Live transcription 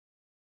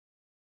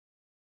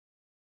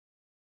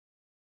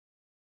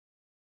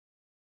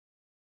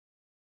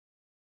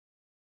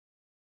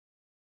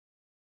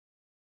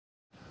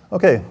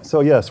Okay,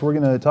 so yes, we're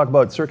going to talk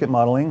about circuit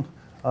modeling.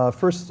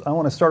 First, I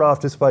want to start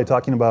off just by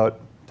talking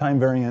about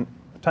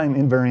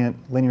time-invariant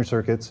linear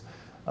circuits.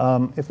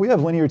 If we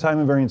have linear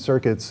time-invariant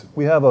circuits,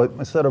 we have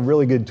a set of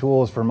really good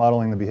tools for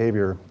modeling the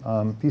behavior.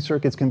 These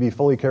circuits can be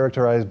fully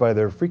characterized by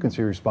their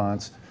frequency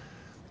response,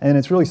 and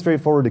it's really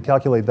straightforward to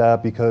calculate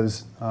that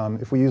because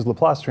if we use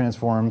Laplace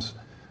transforms,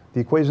 the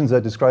equations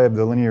that describe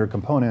the linear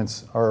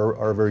components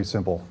are very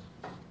simple.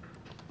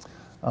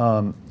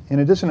 In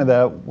addition to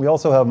that, we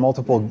also have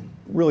multiple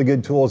really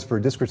good tools for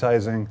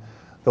discretizing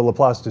the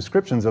Laplace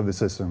descriptions of the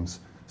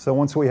systems. So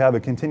once we have a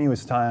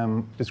continuous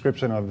time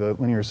description of the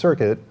linear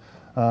circuit,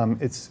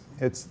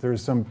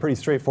 there's some pretty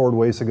straightforward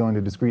ways to go into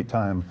discrete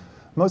time.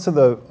 Most of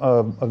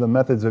the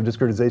methods of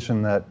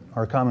discretization that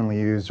are commonly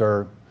used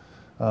are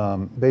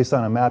based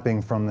on a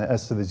mapping from the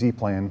S to the Z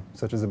plane,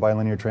 such as a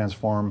bilinear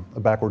transform, a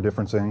backward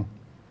differencing.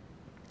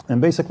 And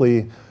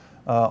basically,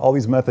 all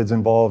these methods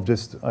involve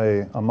just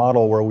a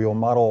model where we will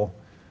model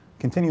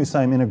continuous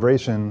time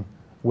integration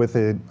with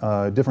a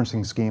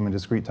differencing scheme in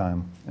discrete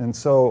time. And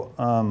so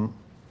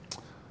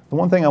the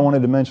one thing I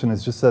wanted to mention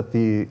is just that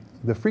the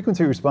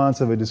frequency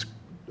response of a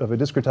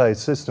discretized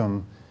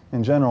system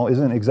in general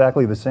isn't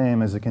exactly the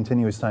same as a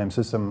continuous time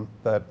system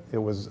that it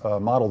was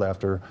modeled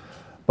after.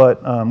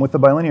 But with the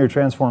bilinear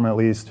transform at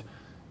least,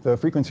 the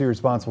frequency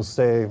response will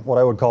stay what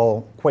I would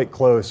call quite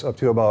close up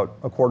to about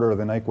a quarter of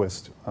the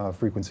Nyquist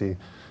frequency.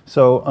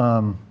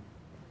 So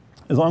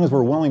as long as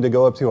we're willing to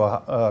go up to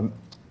an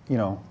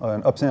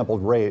upsampled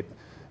rate,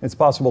 it's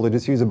possible to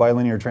just use a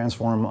bilinear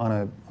transform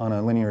on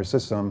a linear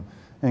system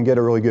and get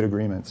a really good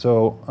agreement.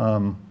 So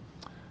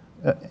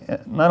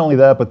not only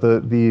that, but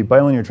the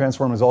bilinear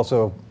transform is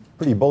also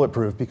pretty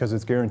bulletproof because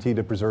it's guaranteed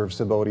to preserve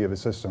stability of the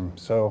system.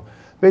 So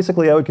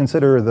basically, I would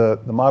consider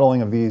the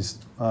modeling of these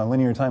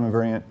linear time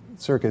invariant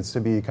circuits to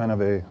be kind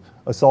of a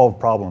solved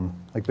problem.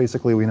 Like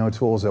basically, we know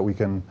tools that we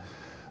can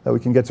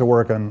get to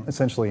work on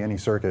essentially any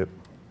circuit.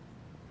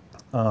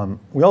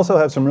 We also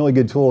have some really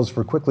good tools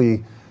for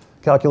quickly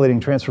calculating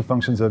transfer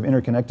functions of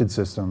interconnected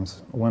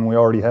systems when we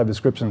already have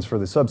descriptions for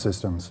the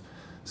subsystems.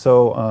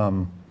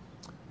 So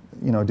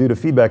due to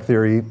feedback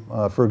theory,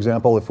 for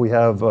example, if we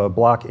have a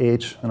block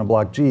H and a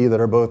block G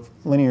that are both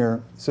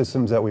linear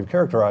systems that we've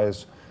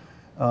characterized,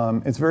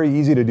 it's very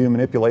easy to do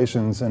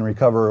manipulations and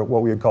recover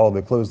what we would call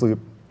the closed loop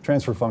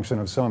transfer function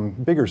of some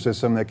bigger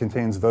system that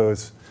contains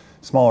those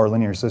smaller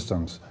linear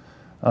systems.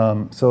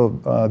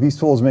 So these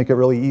tools make it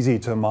really easy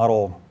to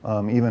model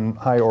even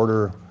high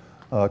order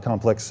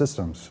complex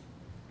systems.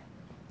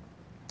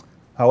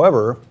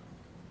 However,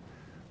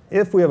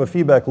 if we have a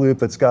feedback loop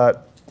that's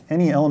got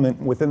any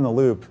element within the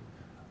loop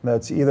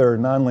that's either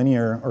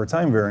nonlinear or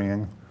time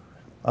varying,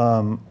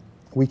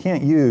 we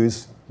can't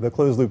use the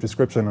closed loop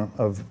description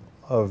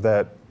of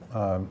that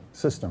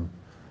system.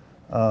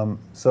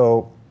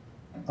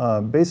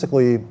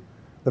 Basically,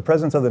 the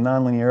presence of the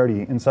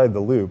nonlinearity inside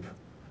the loop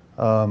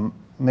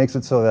makes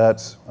it so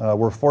that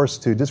we're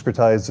forced to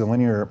discretize the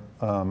linear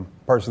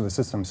parts of the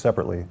system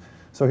separately.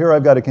 So here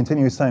I've got a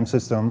continuous time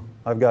system.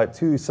 I've got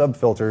two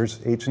subfilters,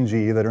 H and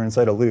G, that are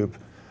inside a loop.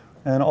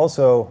 And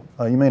also,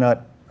 you may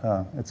not,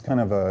 it's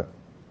kind of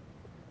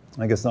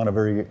I guess not a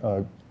very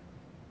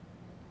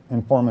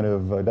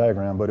informative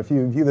diagram, but if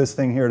you view this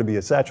thing here to be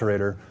a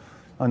saturator,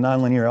 a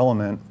nonlinear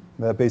element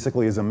that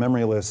basically is a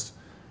memoryless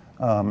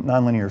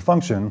nonlinear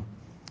function,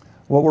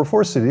 what we're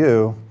forced to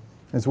do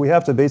is we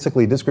have to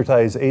basically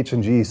discretize H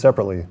and G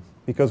separately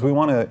because we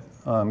want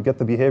to get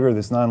the behavior of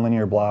this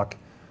nonlinear block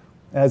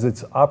as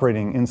it's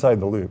operating inside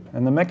the loop.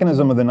 And the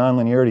mechanism of the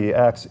nonlinearity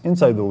acts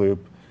inside the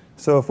loop.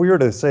 So if we were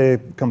to,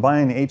 say,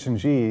 combine H and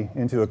G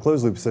into a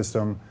closed loop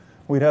system,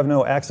 we'd have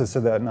no access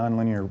to that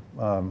nonlinear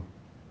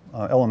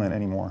element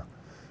anymore.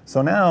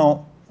 So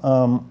now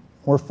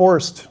we're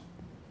forced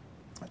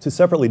to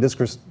separately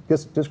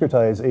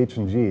discretize H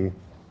and G.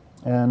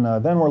 And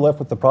then we're left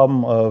with the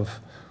problem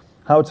of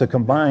how to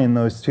combine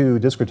those two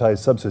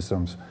discretized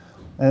subsystems.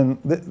 And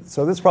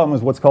so this problem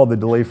is what's called the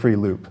delay-free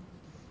loop.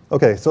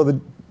 Okay, so the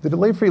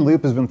delay-free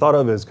loop has been thought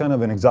of as kind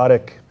of an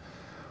exotic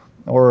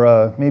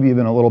or maybe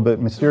even a little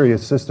bit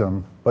mysterious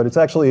system, but it's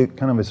actually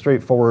kind of a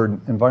straightforward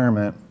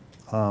environment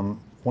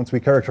once we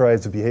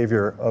characterize the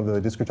behavior of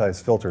the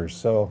discretized filters.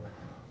 So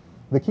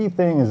the key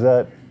thing is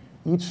that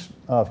each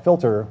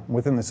filter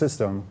within the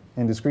system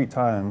in discrete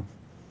time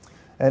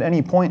at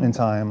any point in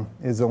time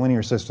is a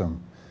linear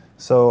system.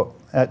 So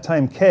at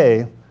time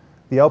k,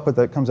 the output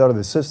that comes out of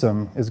the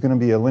system is going to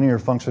be a linear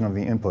function of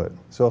the input.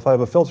 So if I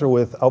have a filter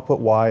with output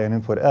y and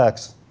input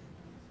x,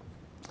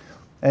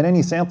 at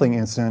any sampling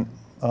instant,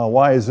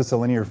 y is just a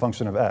linear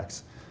function of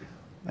x.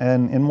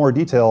 And in more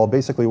detail,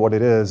 basically what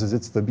it is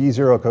it's the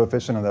B0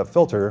 coefficient of that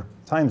filter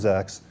times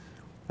x,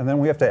 and then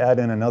we have to add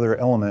in another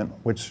element,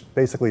 which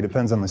basically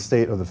depends on the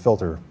state of the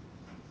filter.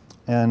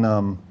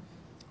 And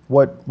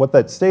what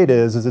that state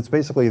is it's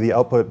basically the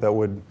output that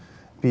would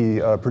be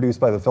produced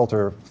by the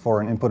filter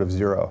for an input of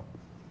 0.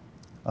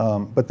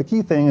 But the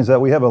key thing is that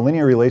we have a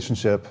linear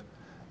relationship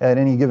at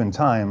any given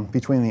time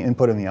between the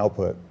input and the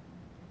output.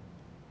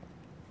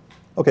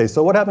 Okay,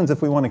 so what happens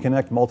if we want to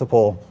connect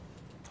multiple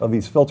of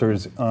these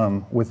filters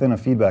within a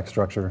feedback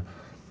structure.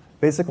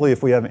 Basically,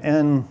 if we have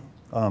n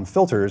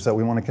filters that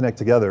we want to connect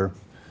together,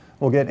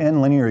 we'll get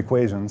n linear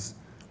equations,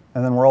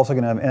 and then we're also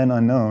going to have n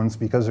unknowns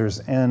because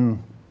there's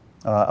n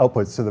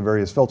outputs to the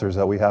various filters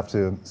that we have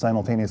to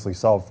simultaneously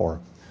solve for.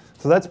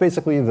 So that's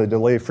basically the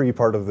delay-free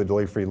part of the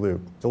delay-free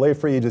loop.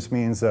 Delay-free just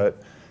means that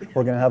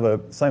we're going to have a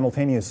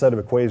simultaneous set of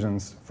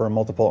equations for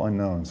multiple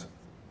unknowns.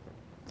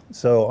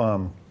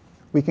 So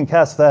we can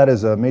cast that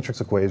as a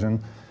matrix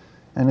equation,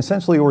 and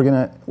essentially we're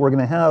going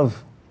to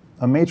have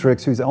a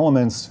matrix whose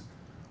elements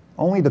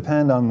only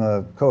depend on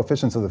the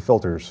coefficients of the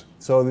filters.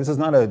 So this is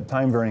not a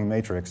time-varying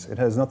matrix. It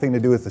has nothing to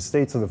do with the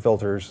states of the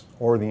filters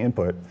or the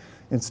input.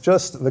 It's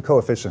just the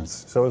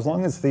coefficients. So as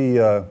long as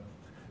the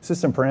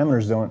system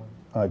parameters don't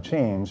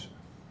change,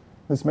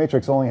 this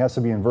matrix only has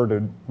to be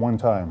inverted one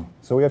time.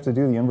 So we have to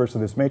do the inverse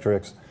of this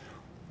matrix.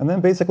 And then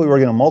basically we're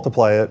going to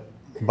multiply it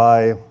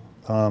by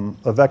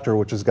a vector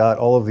which has got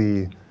all of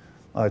the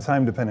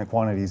time-dependent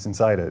quantities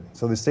inside it.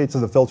 So the states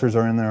of the filters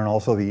are in there and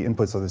also the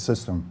inputs of the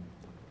system.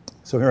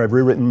 So here I've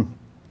rewritten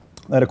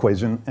that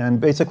equation.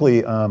 And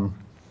basically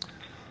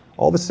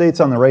all the states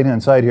on the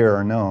right-hand side here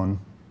are known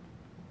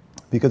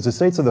because the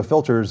states of the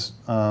filters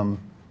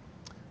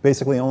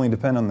basically only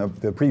depend on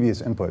the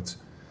previous inputs.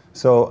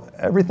 So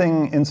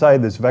everything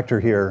inside this vector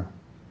here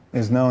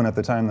is known at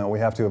the time that we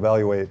have to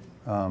evaluate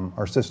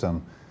our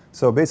system.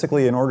 So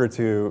basically, in order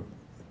to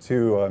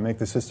make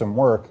the system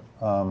work,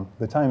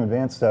 the time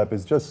advance step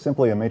is just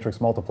simply a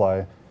matrix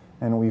multiply,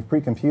 and we've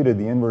pre-computed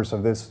the inverse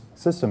of this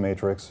system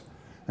matrix,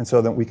 and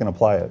so that we can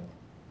apply it.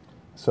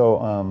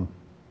 So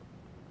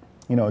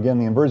again,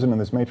 the inversion of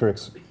this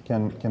matrix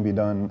can be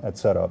done at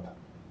setup.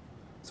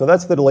 So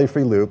that's the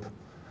delay-free loop.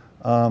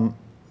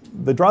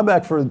 The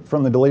drawback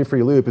from the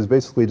delay-free loop is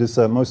basically just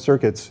that most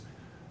circuits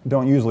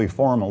don't usually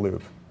form a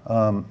loop.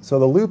 So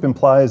the loop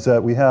implies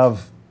that we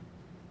have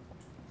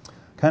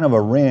kind of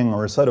a ring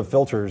or a set of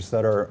filters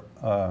that are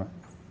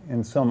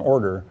in some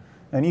order,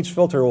 and each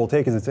filter will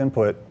take as its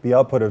input the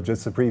output of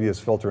just the previous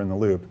filter in the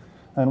loop.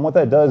 And what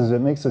that does is it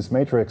makes this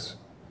matrix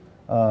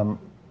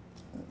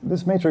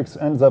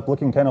ends up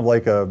looking kind of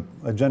like a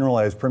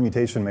generalized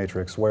permutation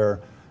matrix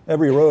where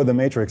every row of the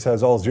matrix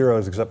has all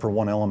zeros except for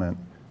one element.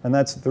 And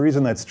the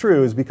reason that's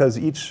true is because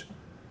each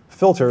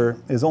filter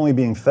is only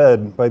being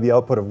fed by the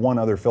output of one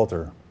other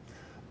filter.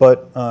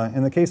 But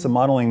in the case of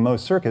modeling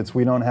most circuits,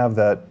 we don't have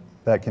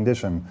that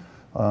condition.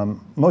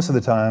 Most of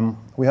the time,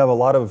 we have a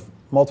lot of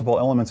multiple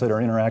elements that are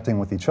interacting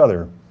with each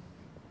other.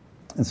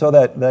 And so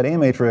that A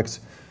matrix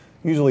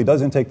usually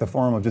doesn't take the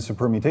form of just a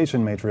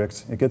permutation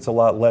matrix. It gets a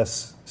lot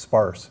less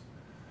sparse.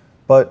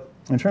 But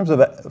in terms of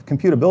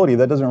computability,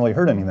 that doesn't really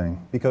hurt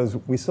anything because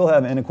we still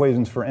have n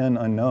equations for n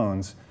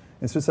unknowns.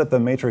 It's just that the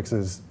matrix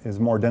is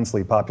more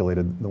densely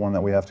populated, the one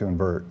that we have to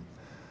invert.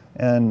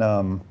 And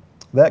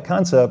that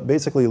concept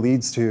basically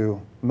leads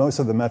to most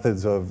of the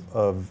methods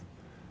of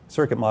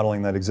circuit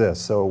modeling that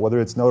exist. So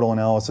whether it's nodal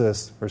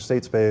analysis or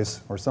state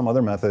space or some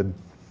other method,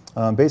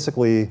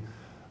 basically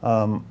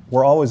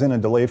we're always in a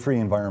delay-free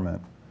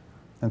environment.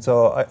 And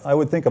so I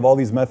would think of all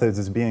these methods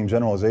as being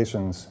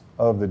generalizations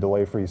of the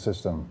delay-free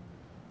system.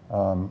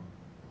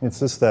 It's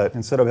just that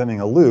instead of having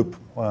a loop,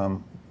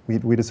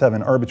 we just have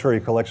an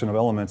arbitrary collection of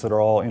elements that are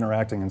all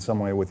interacting in some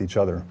way with each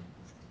other.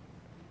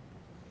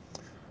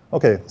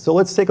 OK, so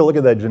let's take a look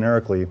at that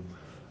generically.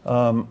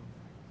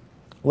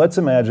 Let's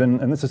imagine,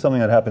 and this is something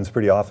that happens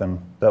pretty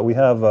often, that we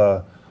have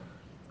a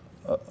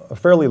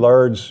fairly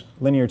large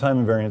linear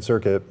time invariant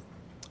circuit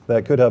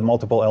that could have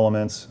multiple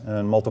elements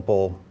and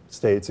multiple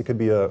states. It could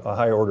be a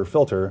higher order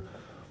filter.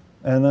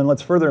 And then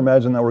let's further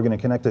imagine that we're going to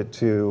connect it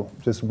to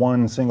just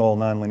one single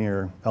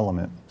nonlinear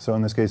element. So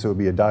in this case, it would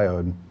be a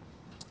diode.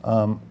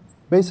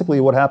 Basically,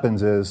 what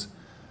happens is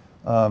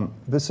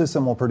this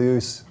system will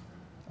produce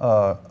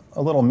a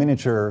little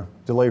miniature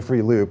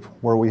delay-free loop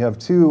where we have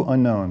two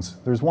unknowns.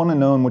 There's one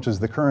unknown, which is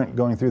the current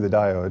going through the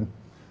diode.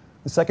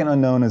 The second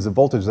unknown is the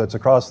voltage that's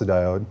across the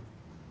diode.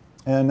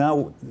 And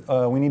now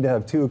we need to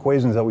have two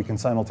equations that we can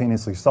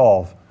simultaneously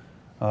solve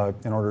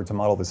in order to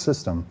model the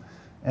system.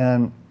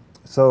 And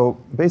so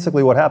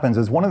basically what happens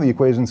is one of the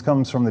equations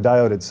comes from the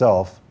diode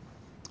itself.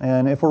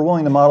 And if we're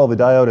willing to model the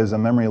diode as a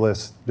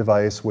memoryless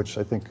device, which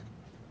I think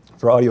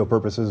for audio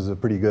purposes is a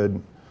pretty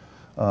good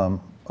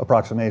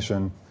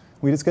approximation,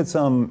 we just get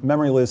some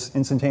memoryless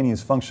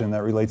instantaneous function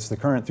that relates the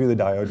current through the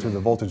diode to the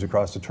voltage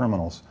across the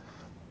terminals.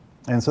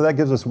 And so that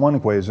gives us one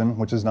equation,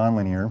 which is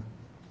nonlinear.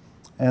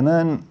 And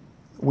then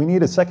we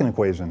need a second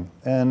equation.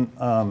 And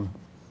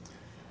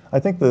I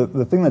think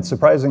the thing that's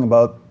surprising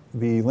about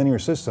the linear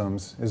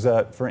systems is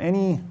that for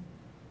any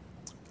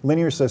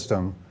linear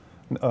system,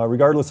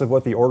 regardless of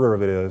what the order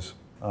of it is,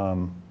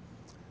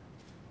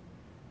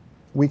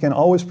 we can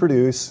always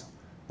produce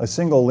a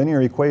single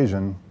linear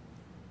equation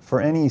for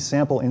any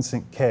sample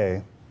instant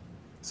k.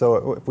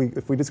 So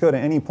if we just go to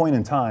any point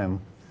in time,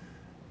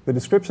 the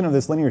description of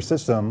this linear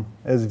system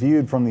as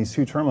viewed from these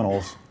two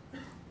terminals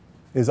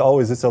is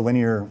always just a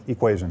linear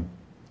equation.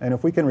 And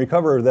if we can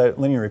recover that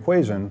linear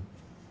equation,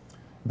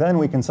 then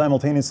we can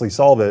simultaneously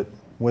solve it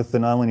with the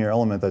nonlinear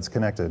element that's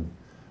connected.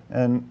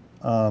 And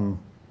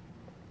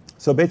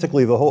so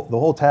basically, the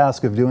whole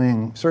task of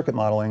doing circuit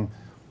modeling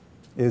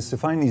is to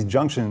find these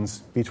junctions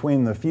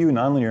between the few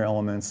nonlinear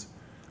elements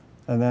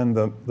and then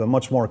the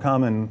much more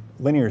common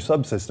linear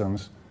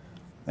subsystems.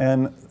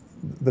 And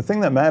the thing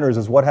that matters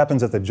is what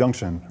happens at the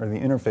junction, or the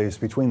interface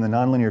between the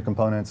nonlinear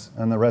components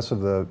and the rest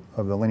of the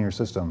linear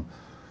system.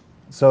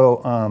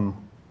 So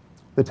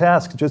the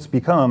task just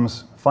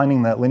becomes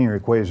finding that linear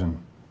equation.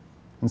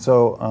 And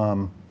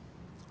so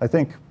I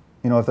think,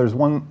 if there's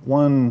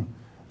one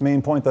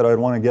main point that I'd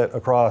want to get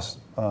across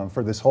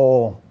for this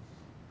whole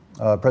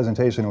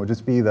presentation, it would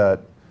just be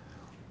that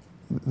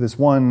this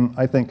one,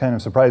 I think, kind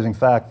of surprising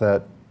fact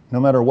that no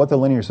matter what the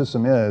linear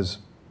system is,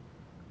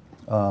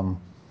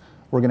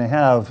 we're going to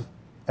have,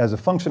 as a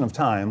function of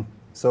time,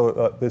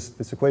 so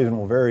this equation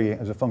will vary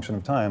as a function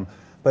of time,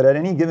 but at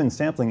any given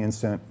sampling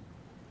instant,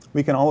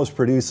 we can always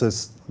produce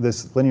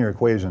this linear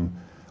equation.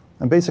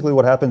 And basically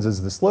what happens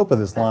is the slope of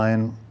this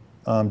line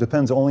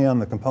depends only on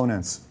the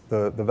components,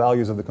 the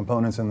values of the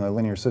components in the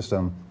linear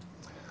system.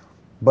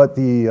 But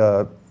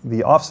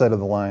the offset of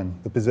the line,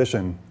 the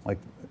position, like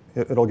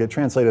it'll get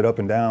translated up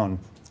and down.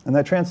 And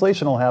that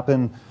translation will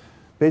happen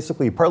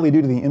basically partly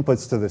due to the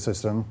inputs to the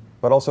system,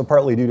 but also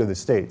partly due to the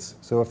states.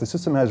 So if the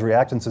system has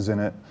reactances in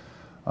it,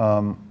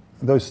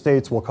 those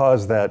states will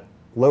cause that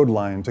load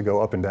line to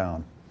go up and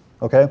down.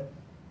 Okay?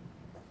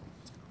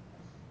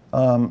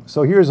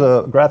 So here's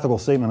a graphical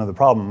statement of the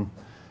problem.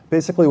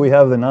 Basically, we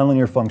have the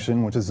nonlinear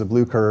function, which is the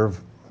blue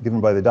curve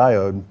given by the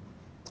diode.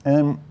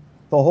 And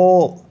the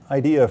whole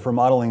idea for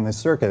modeling this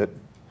circuit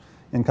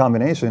in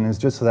combination is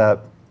just that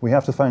we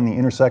have to find the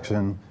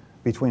intersection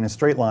between a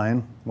straight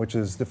line, which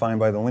is defined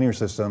by the linear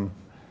system,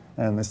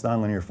 and this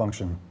nonlinear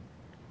function.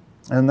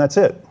 And that's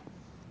it.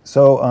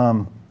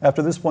 So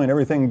after this point,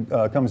 everything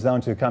comes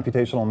down to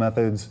computational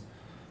methods,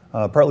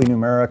 partly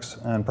numerics,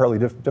 and partly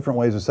different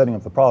ways of setting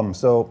up the problem.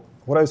 So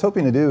what I was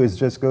hoping to do is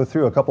just go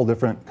through a couple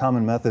different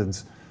common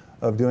methods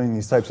of doing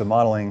these types of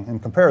modeling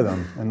and compare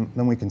them. And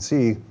then we can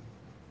see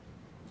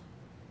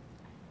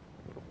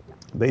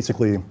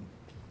basically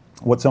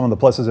what some of the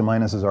pluses and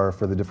minuses are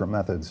for the different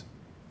methods.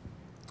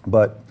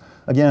 But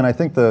again, I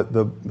think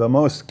the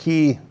most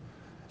key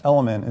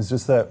element is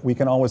just that we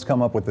can always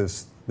come up with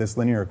this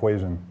linear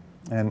equation.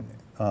 And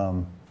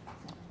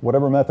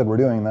whatever method we're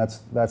doing, that's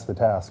the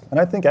task. And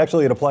I think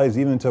actually it applies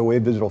even to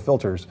wave digital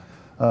filters.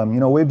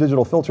 Wave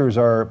digital filters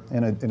are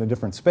in a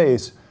different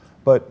space,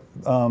 but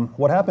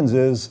what happens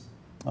is,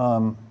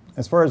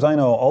 as far as I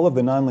know, all of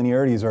the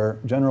nonlinearities are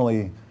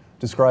generally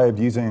described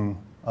using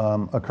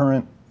a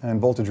current and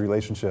voltage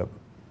relationship.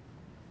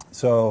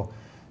 So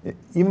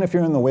even if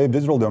you're in the wave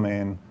digital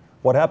domain,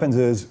 what happens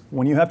is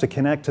when you have to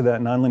connect to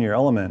that nonlinear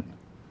element,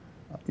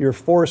 you're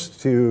forced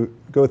to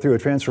go through a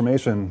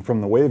transformation from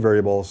the wave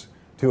variables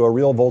to a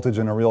real voltage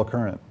and a real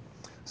current.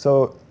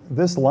 So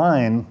this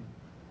line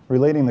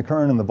relating the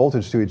current and the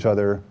voltage to each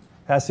other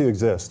has to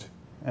exist.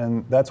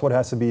 And that's what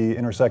has to be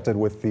intersected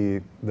with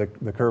the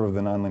curve of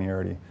the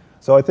nonlinearity.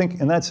 So I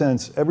think in that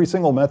sense, every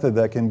single method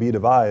that can be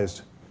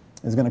devised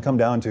is going to come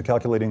down to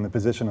calculating the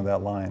position of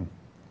that line.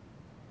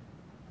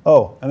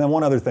 Oh, and then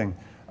one other thing.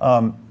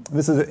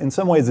 This is, in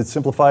some ways, it's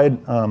simplified.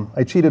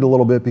 I cheated a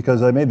little bit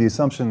because I made the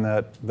assumption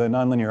that the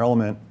nonlinear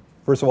element,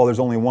 first of all, there's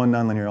only one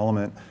nonlinear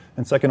element,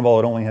 and second of all,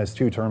 it only has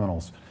two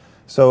terminals.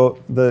 So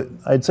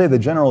I'd say the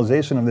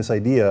generalization of this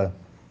idea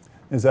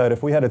is that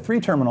if we had a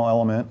three-terminal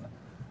element,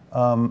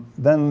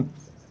 then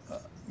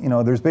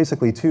there's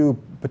basically two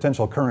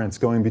potential currents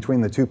going between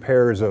the two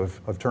pairs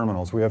of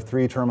terminals. We have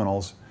three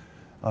terminals.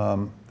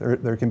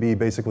 There can be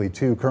basically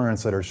two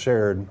currents that are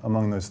shared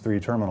among those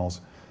three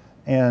terminals.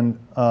 And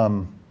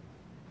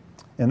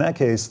in that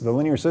case, the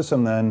linear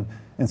system then,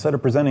 instead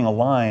of presenting a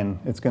line,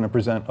 it's going to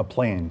present a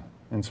plane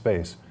in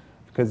space.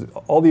 Because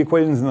all the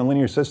equations in the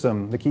linear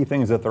system, the key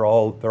thing is that they're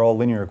all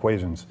linear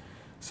equations.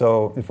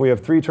 So if we have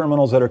three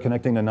terminals that are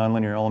connecting to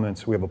nonlinear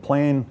elements, we have a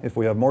plane. If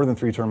we have more than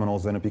three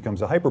terminals, then it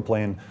becomes a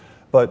hyperplane.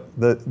 But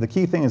the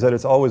key thing is that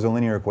it's always a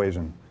linear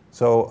equation.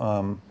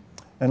 So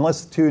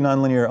unless two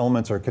nonlinear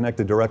elements are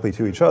connected directly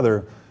to each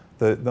other,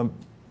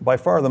 by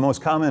far the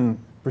most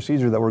common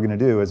procedure that we're going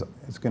to do is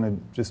going to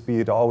just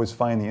be to always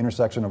find the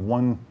intersection of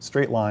one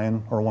straight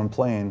line or one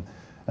plane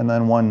and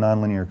then one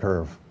nonlinear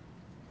curve.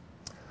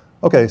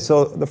 Okay,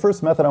 so the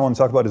first method I want to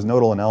talk about is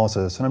nodal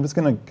analysis, and I'm just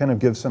going to kind of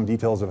give some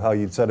details of how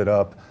you'd set it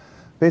up.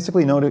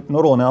 Basically,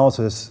 nodal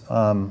analysis,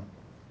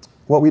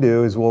 what we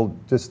do is we'll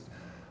just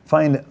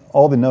find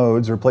all the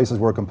nodes or places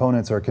where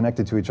components are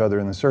connected to each other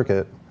in the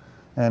circuit,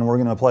 and we're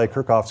going to apply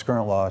Kirchhoff's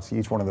current law to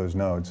each one of those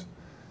nodes.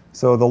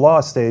 So the law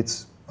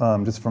states,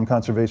 just from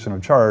conservation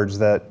of charge,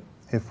 that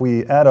if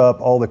we add up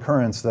all the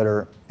currents that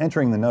are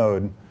entering the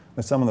node,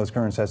 the sum of those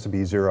currents has to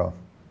be 0.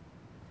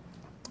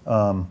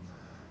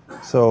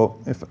 So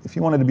if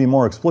you wanted to be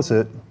more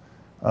explicit,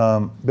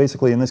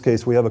 basically in this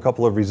case we have a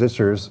couple of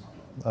resistors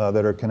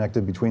that are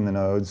connected between the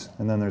nodes,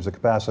 and then there's a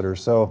capacitor.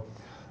 So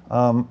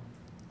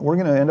we're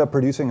going to end up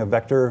producing a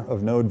vector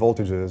of node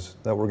voltages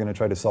that we're going to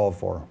try to solve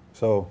for.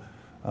 So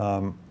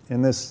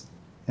in this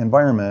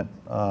environment,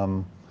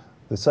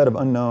 the set of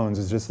unknowns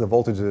is just the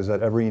voltages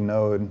at every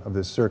node of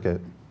this circuit.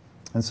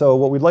 And so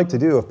what we'd like to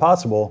do, if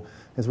possible,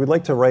 is we'd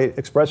like to write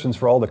expressions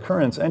for all the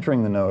currents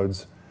entering the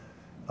nodes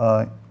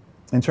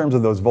in terms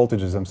of those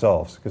voltages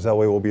themselves, because that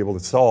way we'll be able to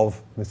solve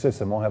the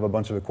system. We'll have a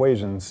bunch of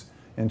equations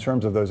in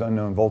terms of those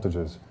unknown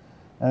voltages.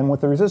 And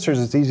with the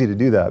resistors, it's easy to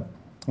do that.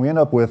 We end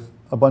up with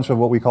a bunch of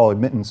what we call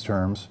admittance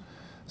terms.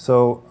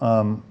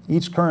 So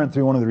each current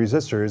through one of the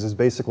resistors is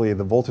basically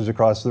the voltage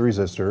across the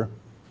resistor,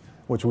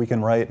 which we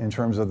can write in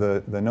terms of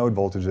the node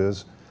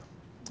voltages.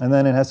 And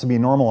then it has to be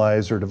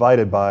normalized or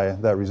divided by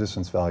that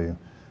resistance value.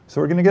 So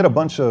we're going to get a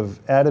bunch of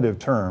additive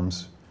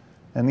terms.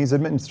 And these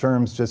admittance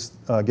terms just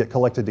get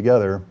collected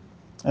together.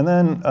 And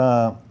then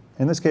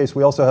in this case,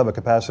 we also have a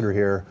capacitor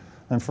here.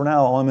 And for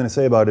now, all I'm going to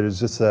say about it is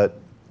just that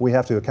we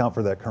have to account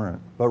for that current.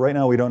 But right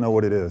now, we don't know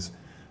what it is.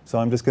 So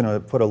I'm just going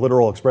to put a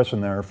literal expression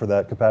there for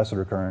that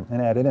capacitor current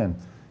and add it in,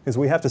 because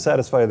we have to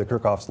satisfy the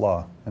Kirchhoff's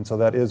law. And so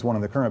that is one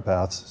of the current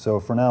paths. So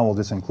for now, we'll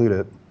just include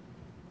it,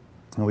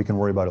 and we can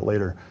worry about it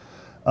later.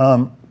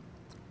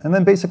 And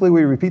then basically,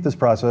 we repeat this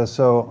process.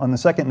 So on the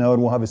second node,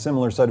 we'll have a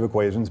similar set of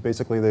equations.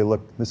 Basically, they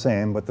look the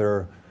same, but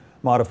they're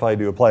modified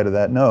to apply to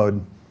that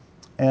node.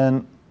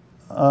 And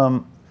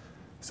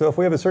so if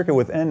we have a circuit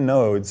with n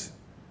nodes,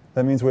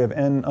 that means we have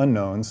n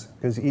unknowns,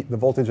 because the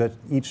voltage at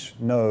each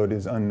node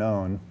is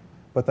unknown.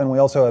 But then we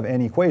also have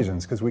n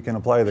equations, because we can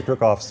apply the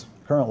Kirchhoff's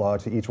current law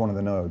to each one of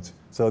the nodes.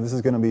 So this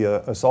is going to be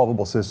a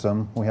solvable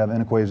system. We have n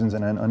equations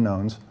and n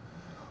unknowns.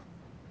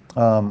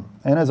 And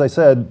as I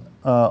said,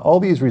 all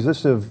these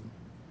resistive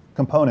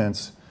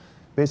components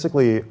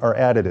basically are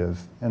additive,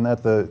 in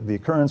that the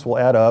currents will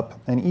add up,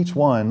 and each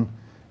one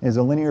is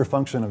a linear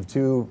function of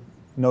two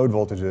node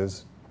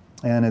voltages,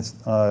 and it's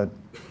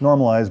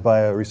normalized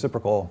by a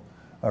reciprocal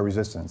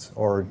resistance,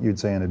 or you'd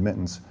say an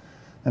admittance.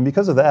 And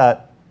because of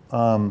that,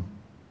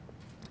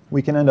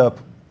 we can end up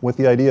with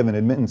the idea of an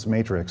admittance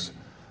matrix.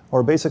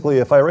 Or basically,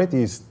 if I write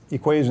these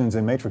equations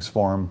in matrix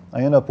form,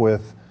 I end up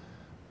with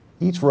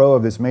each row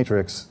of this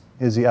matrix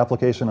is the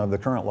application of the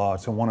current law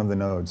to one of the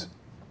nodes.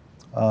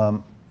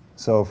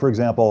 So for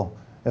example,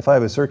 if I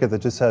have a circuit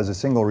that just has a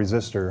single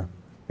resistor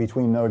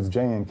between nodes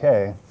J and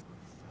K,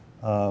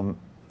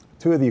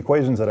 two of the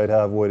equations that I'd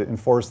have would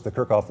enforce the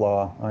Kirchhoff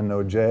law on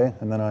node J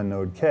and then on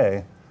node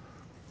K.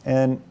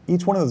 And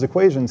each one of those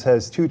equations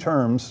has two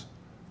terms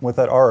with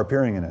that R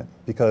appearing in it,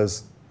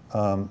 because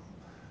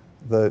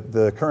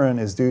the current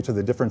is due to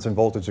the difference in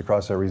voltage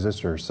across that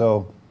resistor.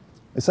 So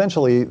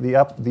essentially,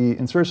 the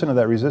insertion of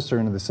that resistor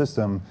into the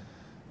system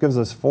gives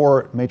us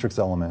 4 matrix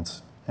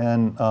elements.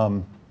 And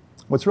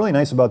what's really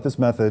nice about this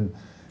method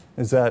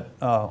is that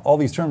all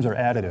these terms are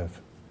additive.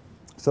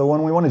 So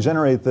when we want to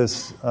generate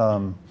this,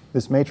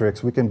 this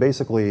matrix, we can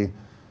basically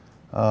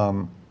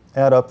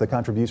add up the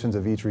contributions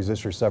of each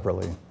resistor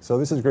separately. So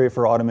this is great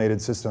for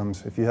automated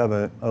systems. If you have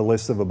a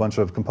list of a bunch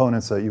of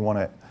components that you want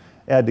to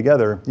add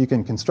together, you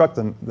can construct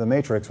the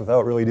matrix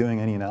without really doing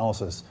any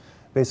analysis.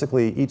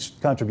 Basically, each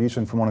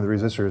contribution from one of the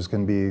resistors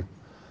can be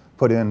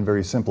put in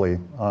very simply,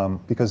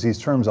 because these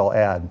terms I'll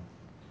add.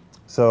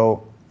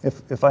 So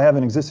if I have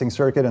an existing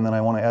circuit and then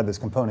I want to add this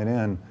component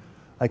in,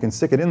 I can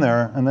stick it in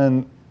there, and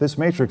then this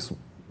matrix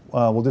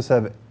will just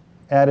have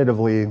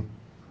additively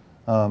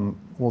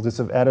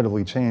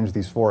changed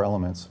these 4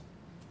 elements.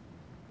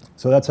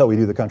 So that's how we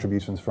do the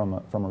contributions from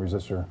a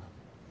resistor.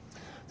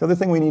 The other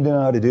thing we need to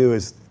know how to do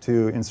is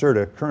to insert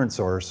a current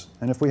source.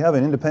 And if we have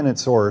an independent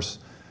source,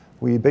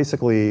 we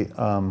basically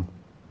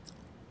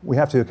we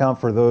have to account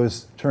for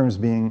those terms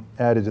being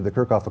added to the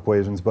Kirchhoff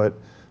equations. But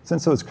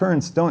since those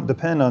currents don't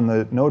depend on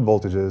the node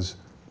voltages,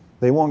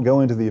 they won't go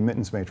into the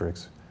admittance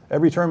matrix.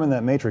 Every term in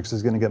that matrix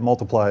is going to get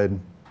multiplied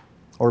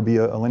or be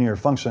a linear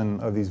function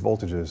of these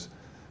voltages.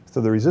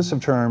 So the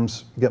resistive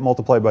terms get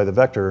multiplied by the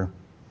vector,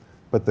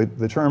 but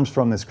the terms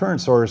from this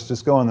current source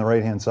just go on the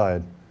right-hand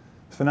side.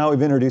 So now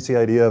we've introduced the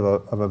idea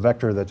of a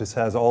vector that just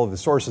has all of the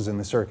sources in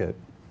the circuit.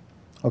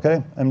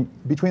 Okay? And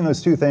between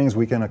those two things,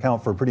 we can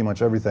account for pretty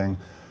much everything.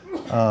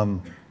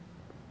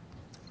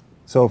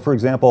 So for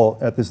example,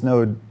 at this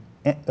node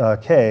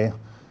K,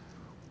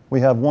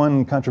 we have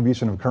one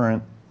contribution of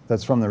current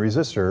that's from the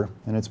resistor,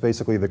 and it's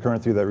basically the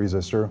current through that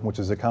resistor, which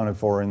is accounted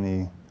for in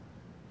the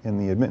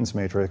admittance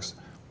matrix.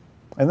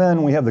 And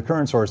then we have the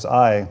current source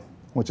I,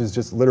 which is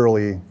just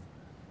literally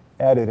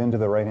added into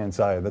the right-hand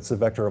side. That's the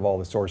vector of all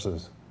the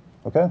sources.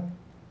 Okay?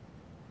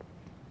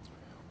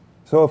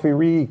 So if we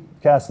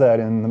recast that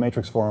in the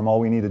matrix form, all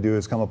we need to do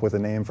is come up with a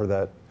name for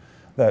that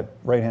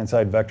right-hand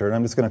side vector, and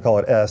I'm just going to call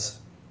it S.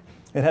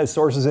 It has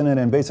sources in it,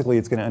 and basically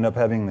it's going to end up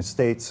having the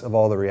states of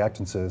all the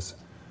reactances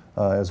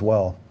as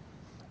well.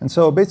 And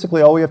so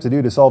basically all we have to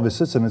do to solve this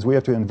system is we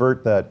have to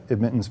invert that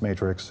admittance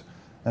matrix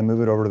and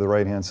move it over to the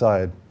right-hand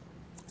side.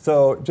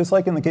 So just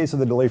like in the case of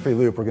the delay-free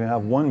loop, we're going to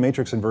have one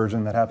matrix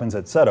inversion that happens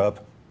at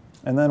setup,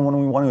 and then when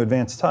we want to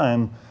advance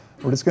time,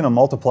 we're just going to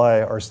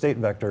multiply our state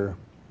vector,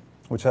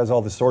 which has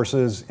all the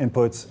sources,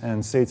 inputs,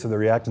 and states of the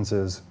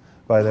reactances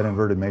by that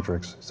inverted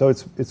matrix. So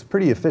it's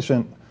pretty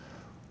efficient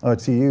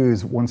to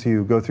use once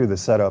you go through the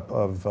setup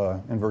of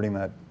inverting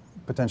that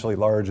potentially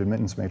large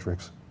admittance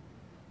matrix.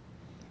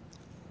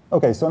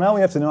 Okay, so now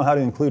we have to know how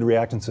to include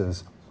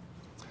reactances.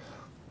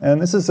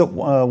 And this is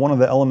one of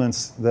the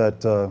elements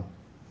that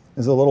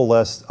is a little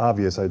less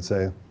obvious, I'd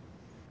say.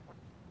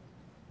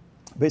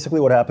 Basically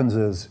what happens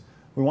is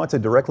we want to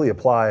directly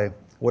apply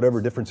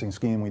whatever differencing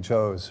scheme we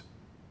chose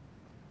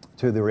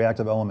to the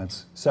reactive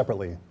elements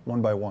separately,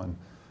 one by one.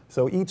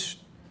 So each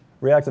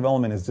reactive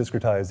element is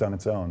discretized on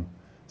its own.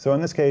 So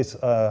in this case,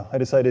 I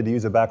decided to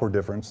use a backward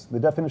difference.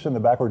 The definition of the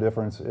backward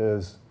difference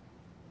is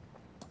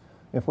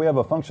if we have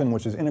a function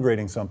which is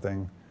integrating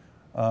something,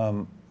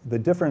 the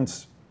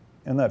difference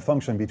in that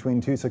function between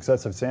two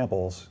successive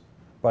samples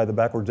by the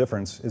backward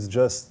difference is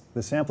just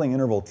the sampling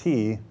interval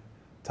t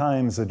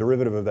times the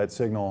derivative of that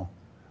signal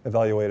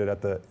evaluated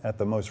at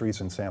the most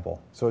recent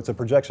sample. So it's a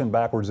projection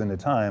backwards into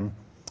time.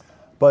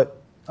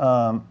 But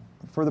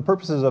for the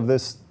purposes of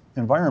this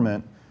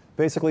environment,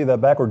 basically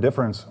that backward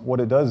difference, what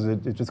it does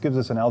is it just gives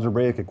us an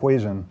algebraic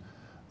equation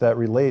that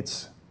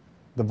relates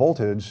the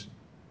voltage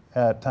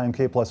at time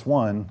k plus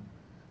 1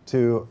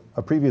 to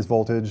a previous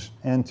voltage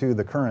and to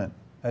the current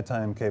at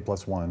time k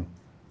plus 1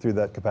 through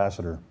that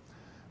capacitor.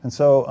 And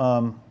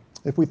so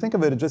if we think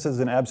of it just as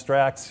an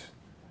abstract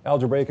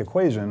algebraic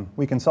equation,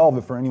 we can solve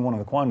it for any one of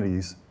the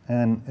quantities.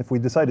 And if we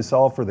decide to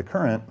solve for the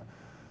current,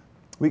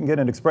 we can get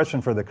an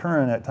expression for the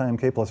current at time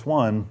k plus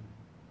 1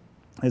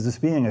 as this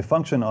being a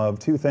function of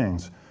two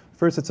things.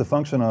 First, it's a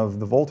function of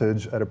the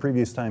voltage at a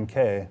previous time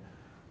k,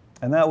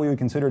 and that we would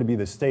consider to be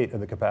the state of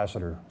the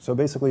capacitor. So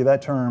basically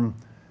that term,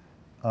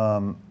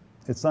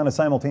 it's not a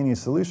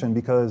simultaneous solution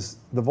because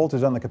the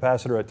voltage on the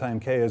capacitor at time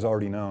k is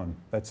already known.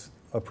 That's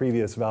a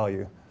previous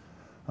value.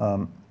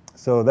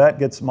 So that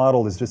gets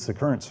modeled as just the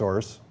current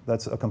source.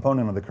 That's a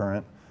component of the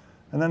current.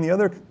 And then the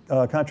other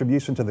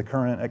contribution to the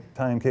current at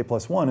time k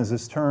plus 1 is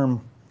this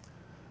term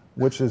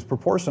which is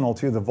proportional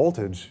to the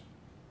voltage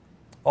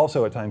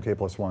also at time k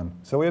plus 1.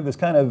 So we have this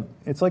kind of,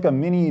 it's like a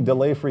mini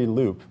delay-free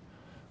loop.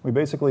 We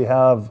basically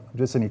have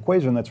just an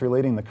equation that's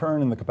relating the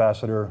current in the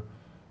capacitor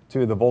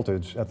to the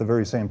voltage at the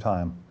very same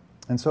time.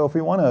 And so if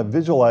we want to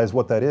visualize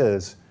what that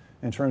is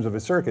in terms of a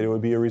circuit, it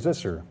would be a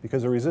resistor,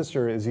 because a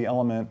resistor is the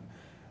element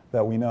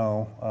that we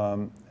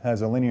know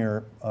has a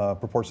linear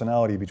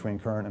proportionality between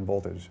current and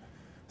voltage.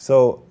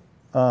 So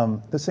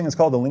this thing is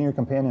called the linear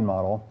companion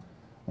model.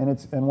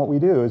 And what we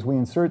do is we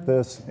insert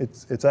this.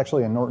 It's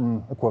actually a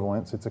Norton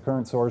equivalence. It's a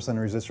current source and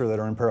a resistor that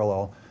are in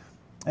parallel.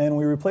 And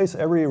we replace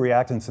every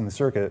reactance in the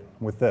circuit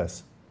with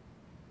this.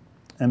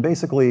 And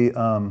basically,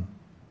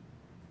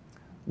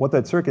 what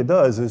that circuit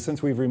does is,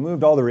 since we've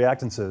removed all the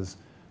reactances,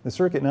 the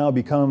circuit now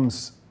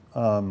becomes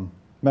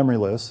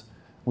memoryless.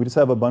 We just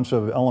have a bunch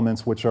of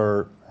elements which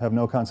have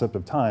no concept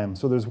of time.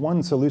 So there's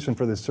one solution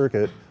for this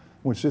circuit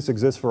which just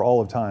exists for all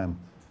of time.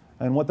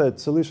 And what that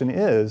solution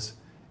is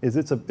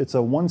it's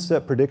a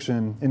one-step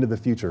prediction into the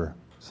future.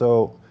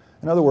 So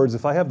in other words,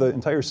 if I have the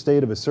entire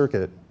state of a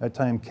circuit at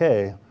time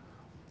k,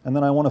 and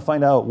then I want to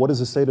find out what is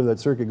the state of that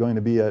circuit going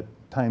to be at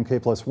time k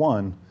plus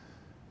 1,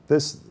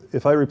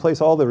 if I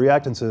replace all the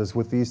reactances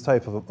with these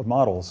type of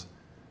models,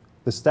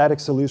 the static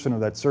solution of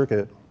that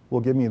circuit will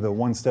give me the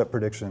one-step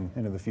prediction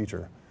into the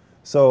future.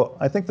 So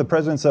I think the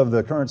presence of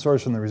the current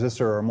source and the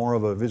resistor are more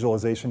of a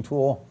visualization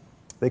tool.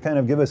 They kind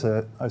of give us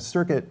a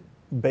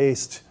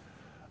circuit-based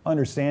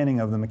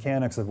understanding of the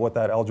mechanics of what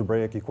that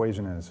algebraic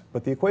equation is.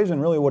 But the equation,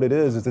 really what it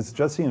is it's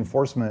just the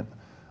enforcement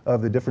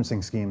of the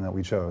differencing scheme that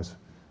we chose.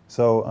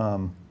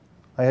 So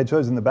I had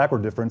chosen the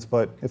backward difference,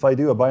 but if I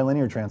do a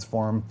bilinear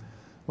transform,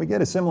 we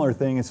get a similar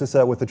thing. It's just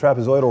that with the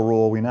trapezoidal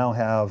rule, we now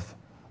have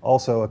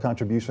also a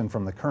contribution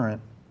from the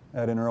current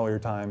at an earlier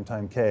time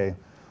k.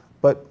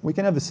 But we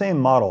can have the same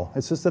model.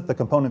 It's just that the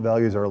component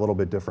values are a little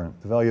bit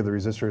different. The value of the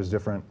resistor is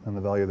different, and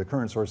the value of the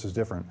current source is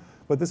different.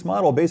 But this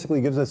model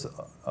basically gives us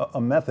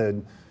a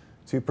method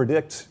to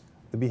predict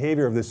the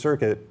behavior of this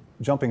circuit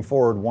jumping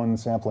forward one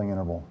sampling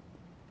interval.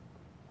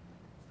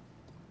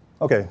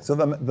 OK, so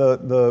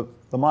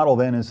the model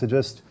then is to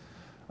just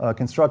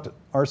construct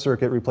our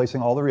circuit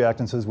replacing all the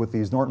reactances with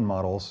these Norton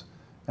models,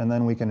 and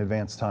then we can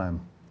advance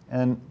time.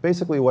 And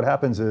basically what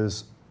happens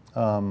is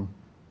the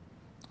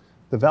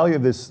value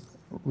of this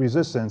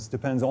resistance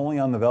depends only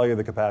on the value of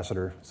the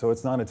capacitor. So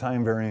it's not a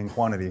time-varying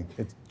quantity.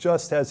 It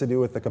just has to do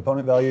with the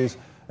component values.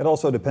 It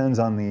also depends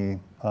on the,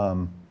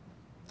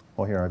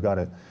 well, here, I've got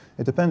it.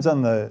 It depends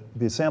on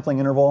the sampling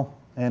interval,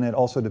 and it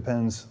also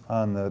depends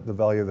on the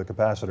value of the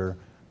capacitor.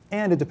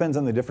 And it depends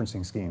on the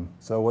differencing scheme.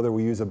 So whether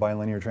we use a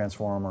bilinear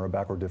transform or a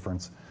backward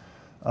difference.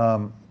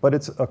 But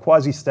it's a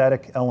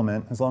quasi-static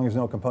element. As long as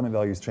no component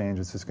values change,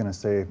 it's just going to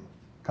stay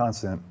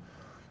constant.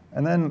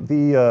 And then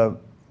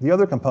the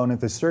other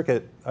component, this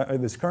circuit,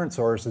 this current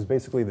source, is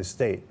basically the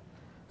state.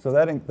 So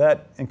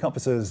that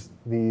encompasses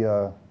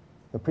the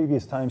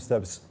previous time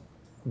steps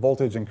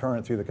voltage and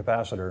current through the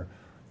capacitor,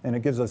 and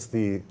it gives us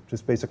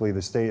just basically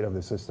the state of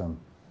the system.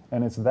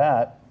 And it's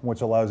that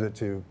which allows it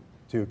to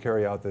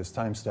carry out this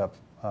time step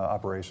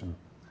operation.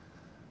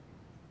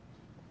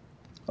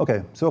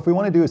 OK, so if we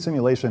want to do a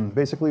simulation,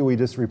 basically we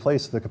just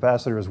replace the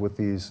capacitors with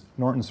these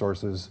Norton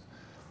sources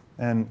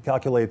and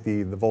calculate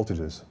the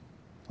voltages.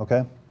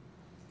 OK?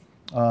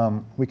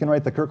 we can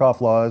write the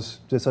Kirchhoff laws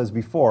just as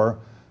before,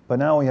 but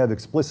now we have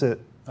explicit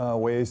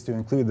ways to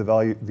include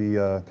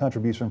the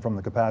contribution from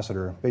the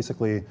capacitor.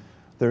 Basically,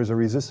 there's a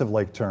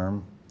resistive-like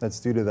term that's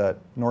due to that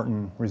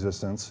Norton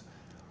resistance,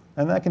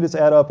 and that can just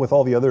add up with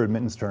all the other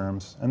admittance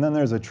terms. And then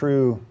there's a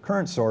true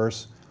current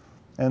source,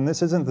 and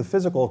this isn't the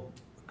physical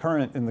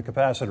current in the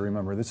capacitor,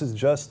 remember. This is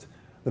just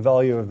the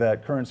value of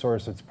that current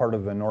source that's part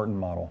of the Norton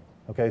model.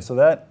 Okay, so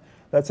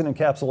that's an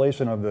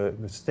encapsulation of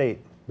the state,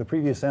 the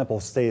previous sample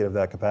state of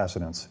that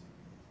capacitance.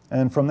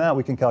 And from that,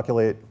 we can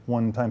calculate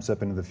one time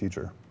step into the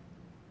future.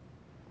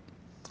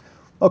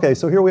 Okay,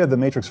 so here we have the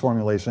matrix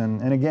formulation.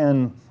 And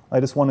again, I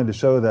just wanted to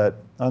show that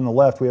on the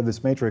left, we have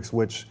this matrix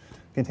which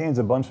contains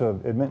a bunch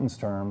of admittance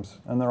terms,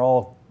 and they're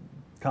all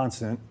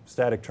constant,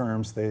 static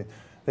terms. They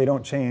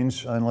don't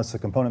change unless the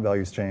component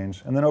values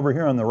change. And then over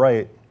here on the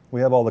right,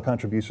 we have all the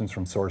contributions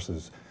from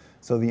sources.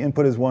 So the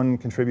input is one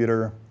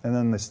contributor, and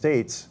then the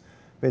states,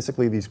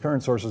 basically these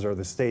current sources are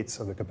the states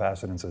of the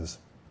capacitances.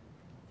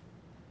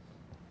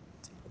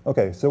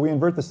 Okay, so we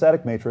invert the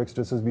static matrix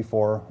just as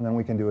before, and then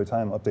we can do a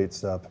time update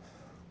step.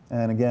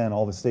 And again,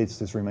 all the states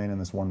just remain in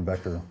this one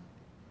vector.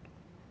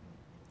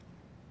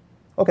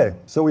 Okay,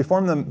 so we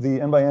form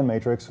the n by n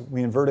matrix,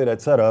 we invert it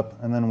at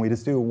setup, and then we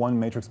just do one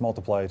matrix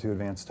multiply to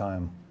advance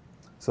time.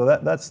 So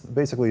that's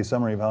basically a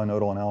summary of how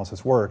nodal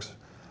analysis works.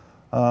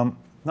 Now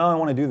I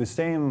want to do the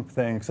same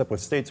thing except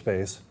with state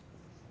space.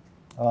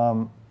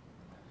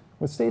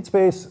 With state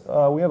space,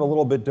 we have a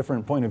little bit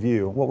different point of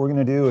view. What we're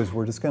going to do is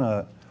we're just going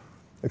to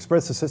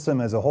express the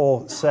system as a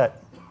whole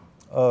set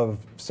of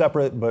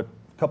separate but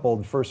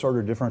coupled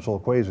first-order differential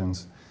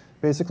equations.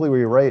 Basically,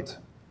 we write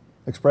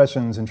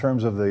expressions in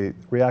terms of the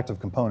reactive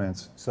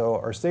components. So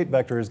our state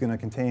vector is going to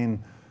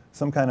contain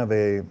some kind of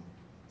a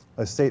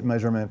state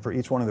measurement for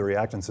each one of the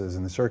reactances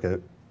in the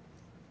circuit.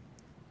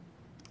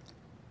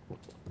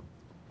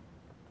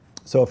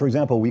 So for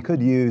example, we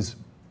could use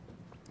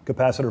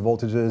capacitor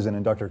voltages and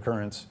inductor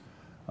currents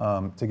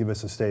to give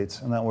us the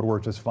states, and that would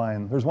work just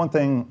fine. There's one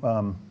thing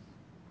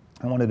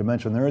I wanted to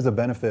mention. There is a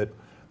benefit.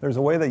 There's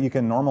a way that you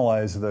can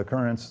normalize the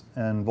currents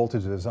and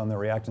voltages on the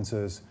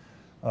reactances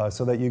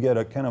so that you get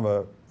a kind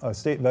of a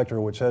state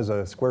vector which has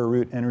a square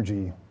root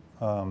energy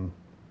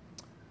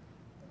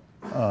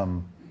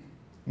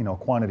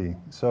quantity.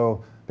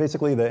 So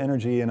basically the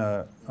energy in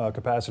a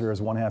capacitor is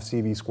 1/2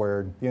 CV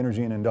squared. The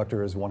energy in an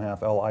inductor is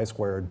 1/2 Li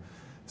squared.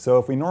 So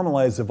if we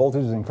normalize the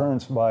voltages and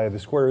currents by the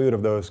square root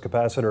of those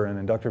capacitor and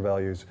inductor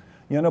values,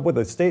 you end up with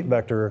a state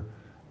vector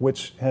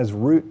which has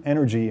root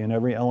energy in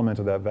every element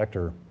of that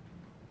vector.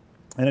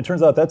 And it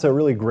turns out that's a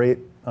really great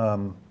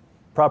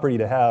property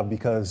to have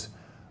because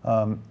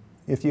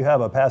if you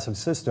have a passive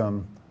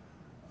system,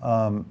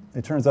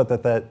 it turns out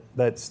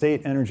that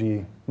state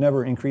energy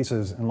never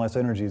increases unless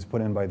energy is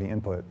put in by the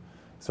input.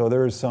 So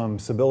there's some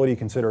stability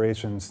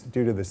considerations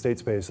due to the state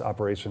space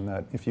operation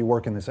that if you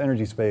work in this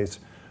energy space,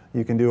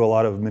 you can do a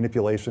lot of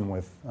manipulation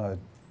with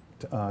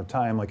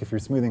time. Like if you're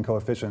smoothing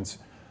coefficients,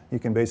 you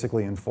can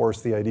basically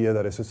enforce the idea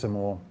that a system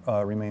will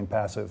remain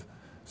passive.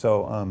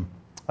 So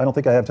I don't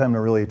think I have time to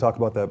really talk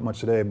about that much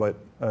today, but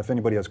if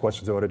anybody has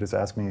questions about it, just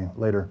ask me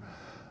later.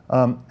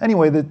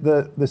 Anyway,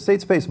 the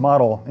state space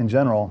model in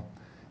general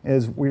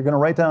is we're going to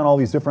write down all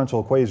these differential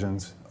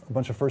equations, a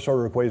bunch of first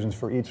order equations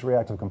for each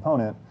reactive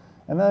component.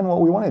 And then what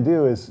we want to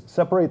do is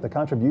separate the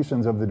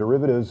contributions of the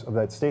derivatives of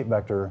that state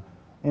vector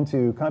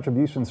into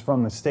contributions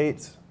from the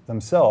states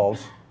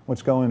themselves,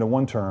 which go into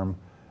one term.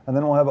 And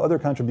then we'll have other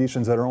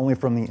contributions that are only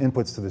from the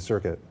inputs to the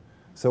circuit.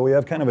 So we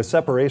have kind of a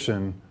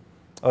separation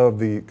of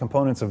the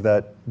components of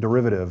that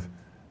derivative,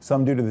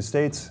 some due to the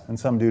states and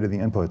some due to the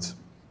inputs.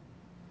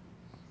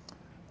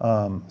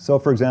 So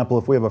for example,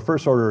 if we have a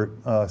first order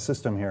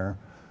system here,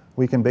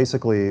 we can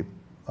basically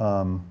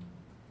write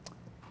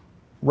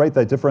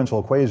that differential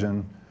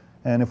equation.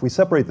 And if we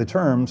separate the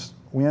terms,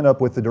 we end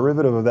up with the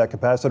derivative of that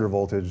capacitor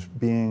voltage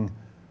being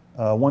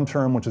one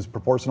term which is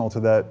proportional to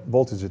that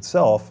voltage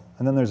itself,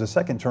 and then there's a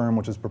second term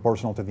which is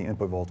proportional to the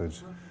input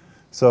voltage.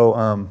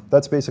 So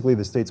that's basically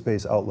the state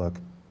space outlook.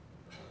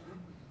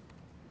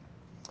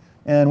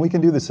 And we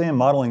can do the same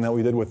modeling that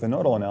we did with the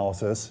nodal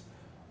analysis.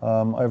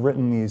 I've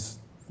written these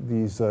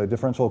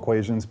differential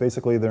equations.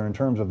 Basically, they're in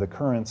terms of the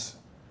currents.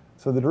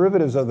 So the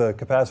derivatives of the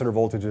capacitor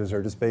voltages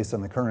are just based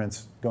on the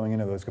currents going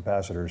into those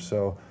capacitors.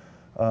 So,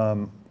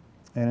 and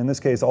in this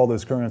case, all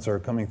those currents are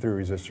coming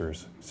through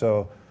resistors.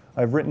 So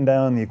I've written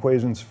down the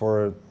equations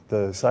for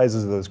the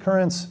sizes of those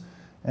currents,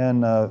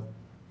 and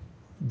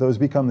those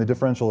become the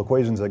differential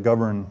equations that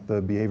govern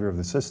the behavior of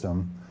the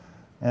system.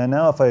 And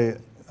now if I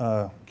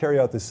carry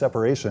out this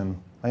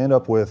separation, I end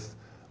up with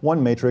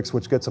one matrix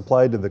which gets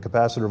applied to the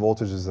capacitor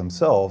voltages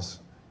themselves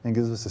and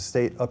gives us a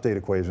state update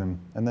equation.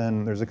 And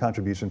then there's a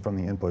contribution from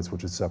the inputs,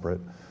 which is separate.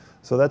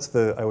 So that's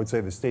I would say,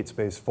 the state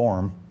space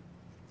form.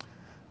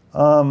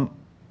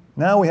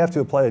 Now we have to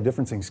apply a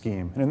differencing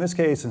scheme. And in this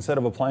case, instead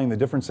of applying the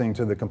differencing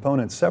to the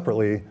components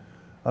separately,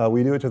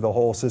 we do it to the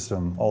whole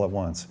system all at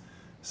once.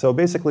 So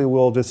basically,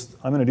 I'm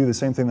going to do the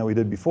same thing that we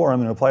did before. I'm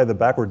going to apply the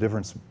backward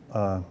difference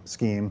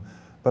scheme,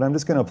 but I'm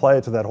just going to apply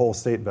it to that whole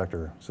state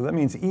vector. So that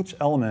means each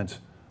element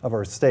of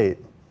our state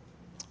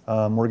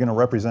we're going to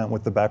represent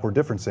with the backward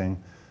differencing.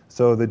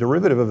 So the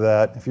derivative of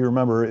that, if you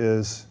remember,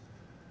 is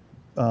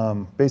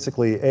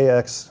basically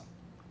ax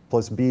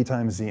plus b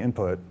times the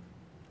input.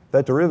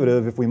 That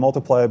derivative, if we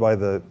multiply by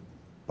the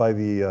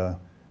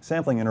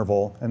sampling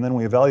interval and then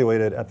we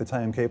evaluate it at the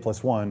time k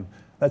plus 1,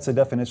 that's the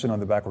definition of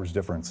the backwards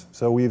difference.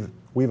 So we've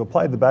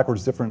applied the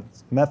backwards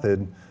difference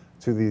method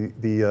to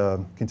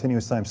the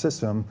continuous time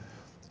system,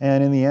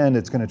 and in the end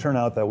it's going to turn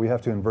out that we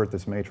have to invert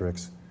this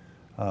matrix.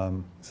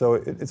 So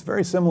it's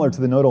very similar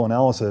to the nodal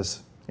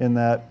analysis in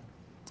that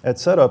at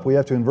setup we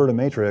have to invert a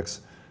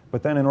matrix,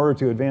 but then in order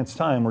to advance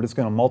time we're just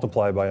going to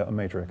multiply by a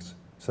matrix.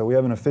 So we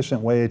have an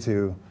efficient way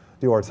to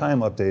do our time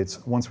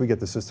updates once we get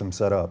the system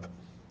set up.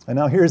 And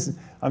now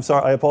I'm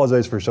sorry, I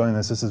apologize for showing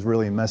this. This is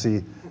really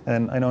messy,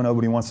 and I know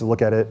nobody wants to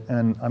look at it,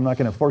 and I'm not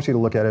going to force you to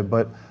look at it,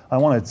 but I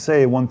want to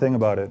say one thing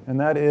about it, and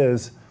that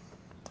is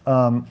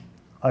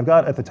I've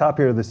got at the top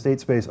here the state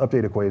space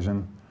update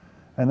equation,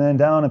 and then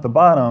down at the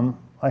bottom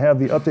I have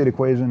the update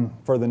equation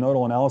for the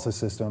nodal analysis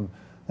system.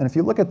 And if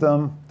you look at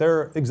them,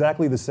 they're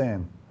exactly the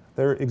same.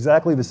 They're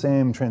exactly the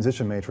same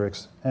transition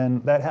matrix,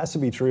 and that has to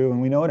be true,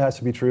 and we know it has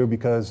to be true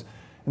because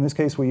in this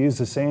case we use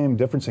the same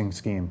differencing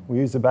scheme. We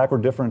use the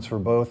backward difference for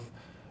both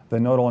the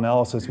nodal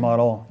analysis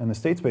model and the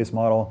state space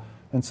model,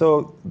 and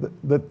so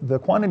the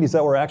quantities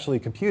that we're actually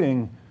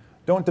computing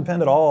don't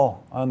depend at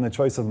all on the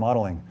choice of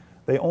modeling.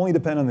 They only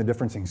depend on the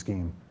differencing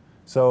scheme.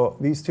 So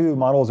these two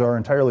models are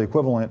entirely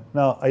equivalent.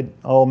 Now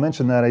I'll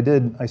mention that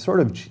I sort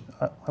of,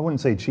 I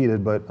wouldn't say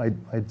cheated, but I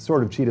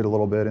sort of cheated a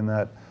little bit in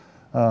that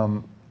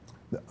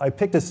I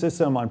picked a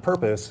system on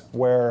purpose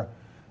where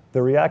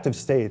the reactive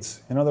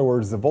states, in other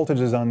words, the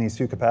voltages on these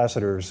two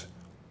capacitors,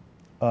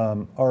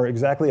 are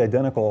exactly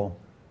identical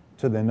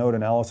to the node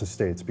analysis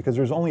states because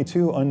there's only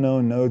two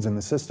unknown nodes in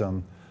the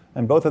system,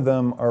 and both of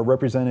them are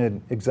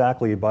represented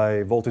exactly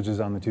by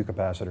voltages on the two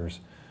capacitors.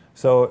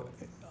 So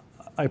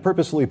I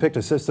purposely picked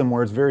a system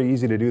where it's very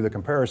easy to do the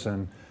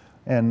comparison,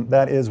 and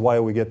that is why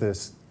we get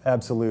this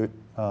absolute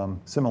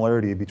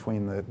similarity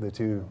between the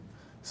two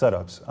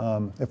setups.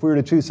 If we were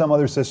to choose some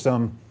other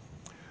system,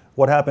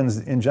 what happens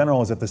in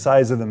general is that the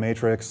size of the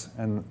matrix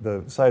and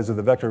the size of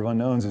the vector of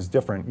unknowns is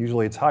different.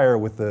 Usually it's higher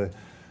with the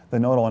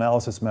nodal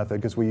analysis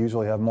method because we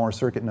usually have more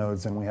circuit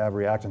nodes than we have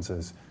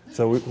reactances.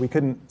 So we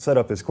couldn't set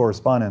up this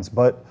correspondence.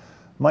 But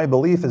my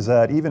belief is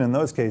that even in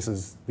those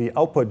cases, the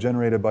output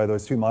generated by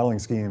those two modeling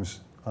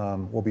schemes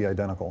will be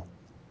identical.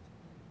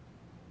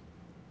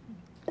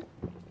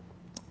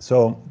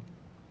 So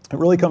it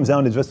really comes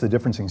down to just the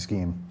differencing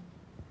scheme.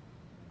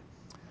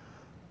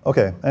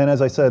 Okay, and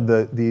as I said,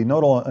 the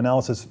nodal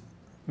analysis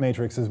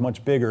matrix is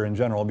much bigger in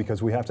general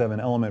because we have to have an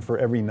element for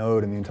every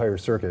node in the entire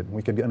circuit.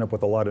 We could end up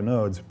with a lot of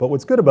nodes. But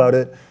what's good about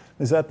it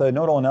is that the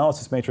nodal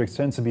analysis matrix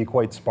tends to be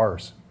quite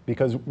sparse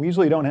because we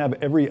usually don't have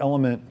every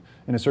element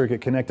in a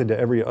circuit connected to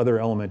every other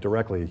element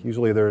directly.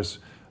 Usually there's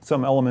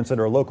some elements that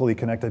are locally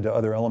connected to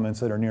other elements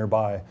that are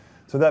nearby.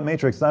 So that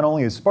matrix not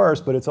only is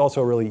sparse, but it's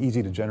also really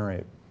easy to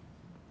generate.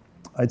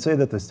 I'd say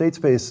that the state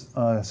space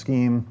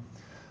scheme,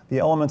 the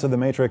elements of the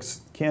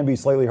matrix can be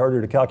slightly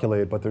harder to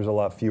calculate, but there's a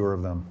lot fewer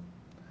of them.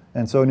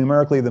 And so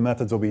numerically, the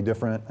methods will be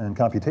different, and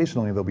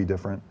computationally, they'll be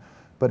different.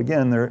 But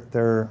again,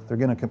 they're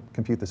going to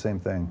compute the same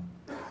thing.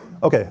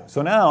 OK,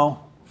 so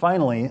now,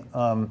 finally,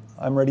 I'm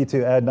ready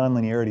to add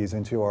nonlinearities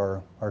into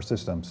our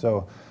system.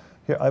 So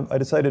here, I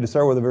decided to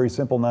start with a very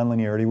simple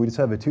nonlinearity. We just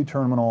have a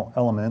two-terminal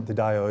element, the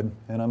diode,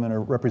 and I'm going to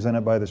represent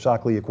it by the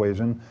Shockley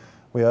equation.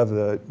 We have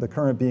the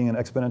current being an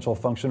exponential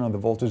function of the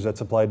voltage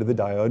that's applied to the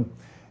diode.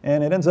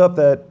 And it ends up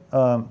that,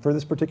 for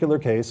this particular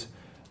case,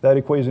 that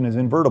equation is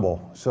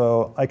invertible.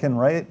 So I can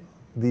write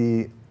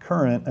the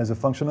current as a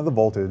function of the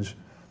voltage,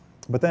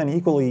 but then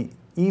equally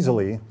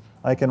easily,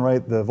 I can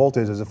write the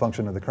voltage as a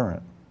function of the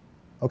current.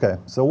 OK,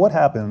 so what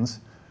happens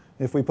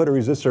if we put a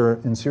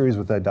resistor in series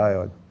with that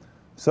diode?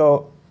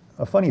 So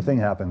a funny thing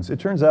happens. It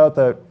turns out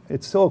that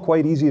it's still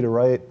quite easy to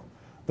write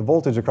the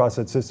voltage across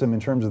that system in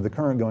terms of the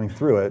current going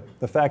through it.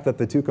 The fact that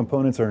the two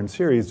components are in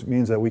series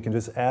means that we can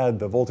just add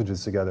the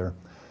voltages together.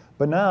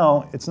 But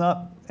now it's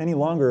not any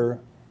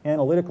longer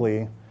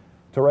analytically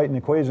to write an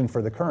equation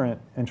for the current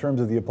in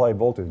terms of the applied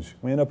voltage.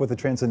 We end up with a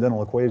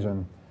transcendental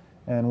equation,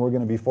 and we're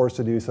going to be forced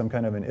to do some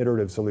kind of an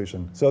iterative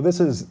solution. So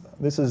this is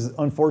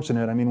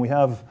unfortunate. I mean, we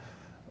have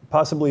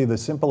possibly the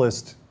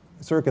simplest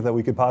circuit that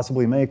we could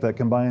possibly make that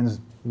combines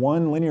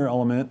one linear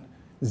element,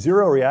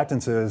 0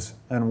 reactances,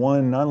 and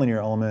one nonlinear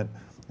element,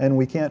 and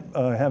we can't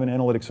have an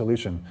analytic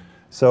solution.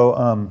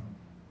 So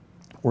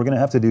we're going to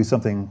have to do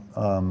something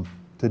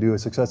to do a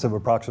successive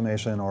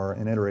approximation or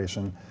an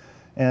iteration.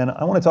 And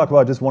I want to talk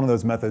about just one of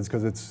those methods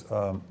because it's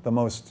the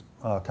most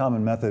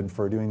common method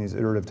for doing these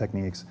iterative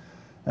techniques.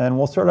 And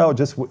we'll start out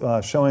just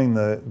showing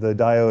the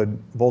diode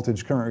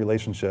voltage current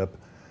relationship.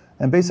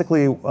 And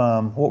basically,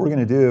 what we're going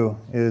to do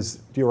is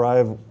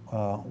derive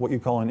what you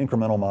call an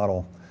incremental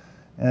model.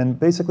 And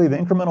basically, the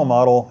incremental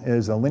model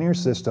is a linear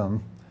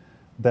system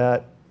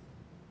that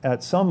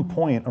at some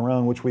point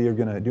around which we are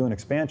going to do an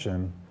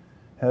expansion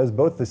has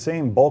both the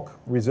same bulk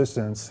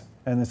resistance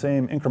and the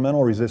same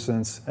incremental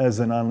resistance as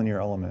the nonlinear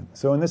element.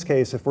 So in this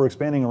case, if we're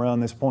expanding around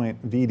this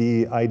point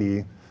VD,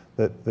 ID,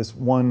 this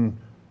one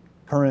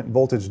current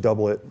voltage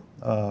doublet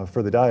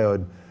for the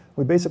diode,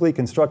 we basically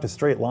construct a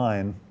straight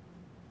line,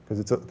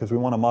 because we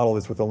want to model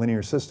this with a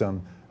linear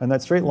system, and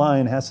that straight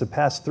line has to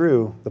pass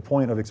through the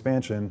point of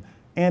expansion,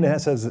 and it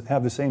has to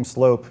have the same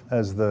slope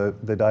as the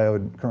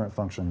diode current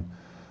function.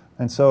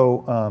 And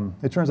so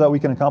it turns out we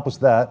can accomplish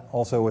that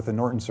also with a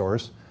Norton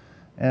source,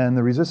 and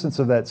the resistance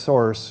of that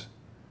source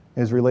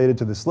is related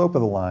to the slope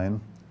of the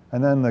line,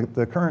 and then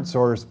the current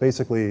source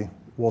basically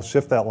will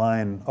shift that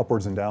line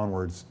upwards and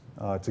downwards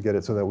to get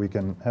it so that we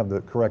can have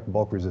the correct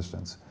bulk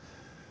resistance.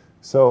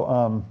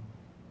 So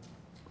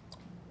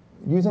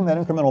using that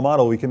incremental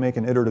model, we can make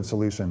an iterative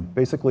solution.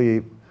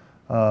 Basically,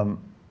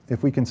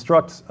 if we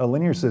construct a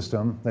linear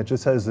system that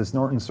just has this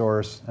Norton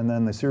source and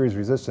then the series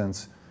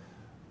resistance,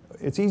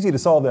 it's easy to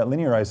solve that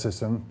linearized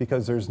system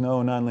because there's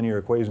no nonlinear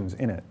equations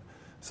in it.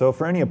 So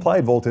for any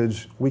applied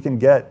voltage, we can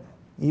get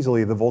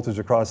easily the voltage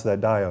across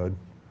that diode.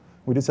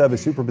 We just have a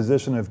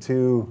superposition of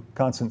two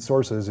constant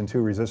sources and two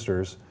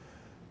resistors.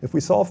 If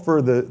we solve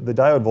for the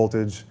diode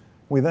voltage,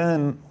 we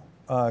then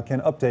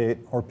can update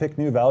or pick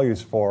new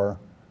values for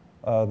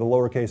the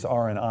lowercase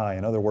r and I.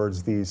 In other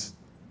words, these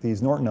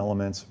Norton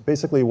elements,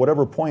 basically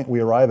whatever point we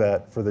arrive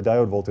at for the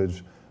diode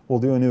voltage, we'll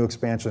do a new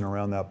expansion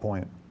around that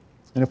point.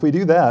 And if we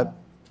do that,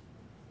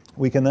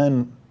 we can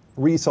then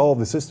resolve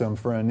the system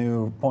for a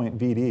new point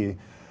VD.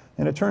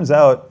 And it turns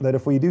out that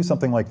if we do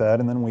something like that,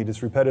 and then we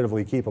just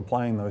repetitively keep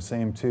applying those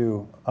same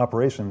two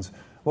operations,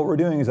 what we're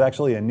doing is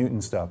actually a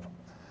Newton step.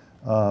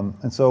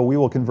 And so we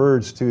will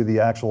converge to the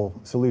actual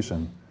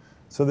solution.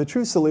 So the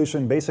true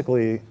solution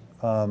basically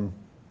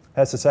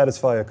has to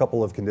satisfy a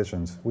couple of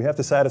conditions. We have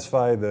to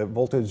satisfy the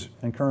voltage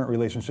and current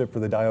relationship for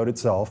the diode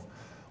itself.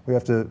 We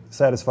have to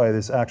satisfy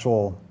this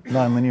actual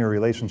nonlinear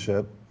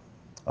relationship.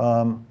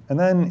 And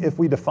then if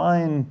we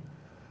define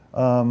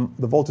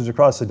the voltage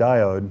across the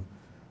diode,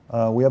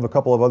 we have a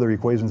couple of other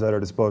equations at our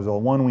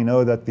disposal. One, we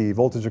know that the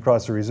voltage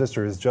across the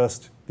resistor is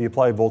just the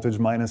applied voltage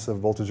minus the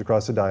voltage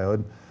across the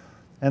diode.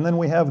 And then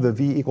we have the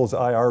V equals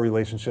IR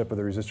relationship of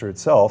the resistor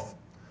itself.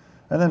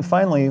 And then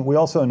finally, we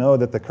also know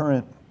that the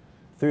current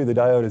through the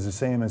diode is the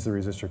same as the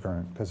resistor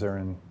current because they're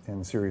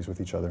in series with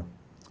each other.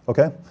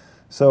 Okay?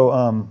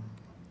 So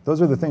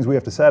those are the things we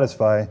have to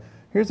satisfy.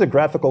 Here's a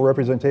graphical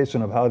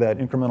representation of how that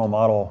incremental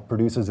model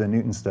produces a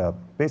Newton step.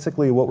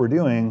 Basically, what we're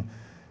doing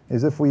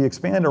is if we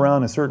expand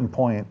around a certain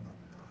point,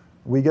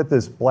 we get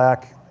this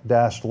black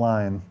dashed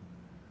line,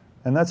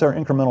 and that's our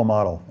incremental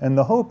model. And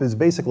the hope is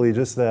basically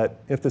just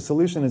that if the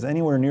solution is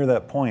anywhere near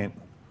that point,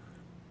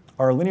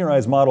 our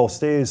linearized model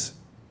stays,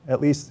 at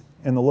least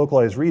in the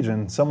localized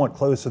region, somewhat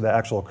close to the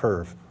actual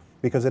curve,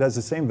 because it has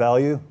the same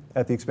value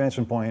at the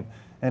expansion point,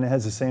 and it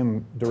has the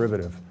same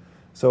derivative.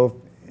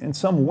 So in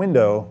some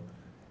window,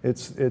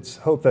 it's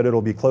hoped that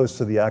it'll be close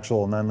to the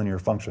actual nonlinear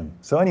function.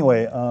 So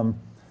anyway,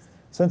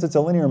 since it's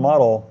a linear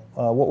model,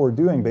 what we're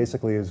doing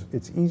basically is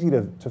it's easy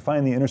to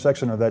find the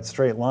intersection of that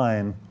straight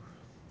line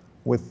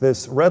with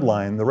this red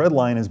line. The red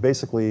line is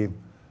basically,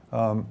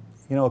 a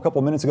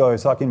couple minutes ago I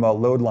was talking about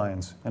load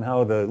lines and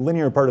how the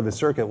linear part of the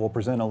circuit will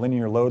present a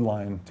linear load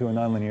line to a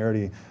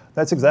nonlinearity.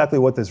 That's exactly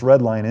what this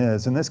red line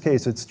is. In this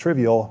case, it's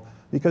trivial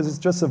because it's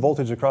just the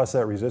voltage across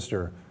that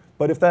resistor.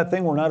 But if that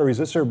thing were not a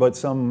resistor but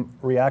some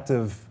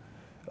reactive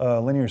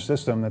linear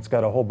system that's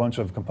got a whole bunch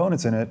of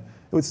components in it,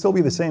 it would still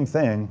be the same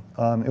thing.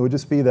 It would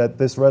just be that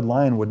this red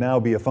line would now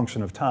be a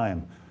function of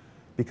time,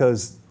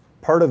 because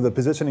part of the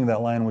positioning of that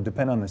line would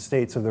depend on the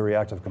states of the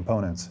reactive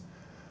components.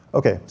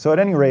 Okay, so at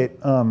any rate,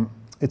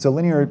 it's a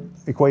linear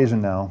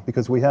equation now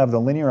because we have the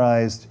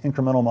linearized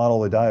incremental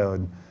model of the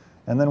diode,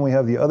 and then we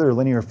have the other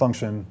linear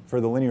function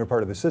for the linear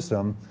part of the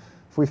system.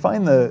 If we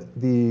find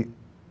the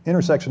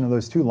intersection of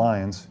those two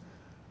lines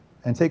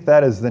and take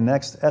that as the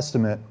next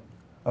estimate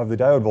of the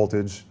diode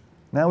voltage,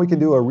 now we can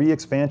do a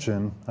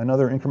re-expansion,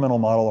 another incremental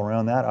model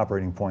around that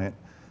operating point.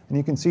 And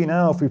you can see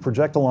now if we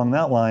project along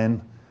that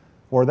line,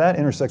 where that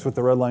intersects with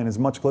the red line is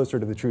much closer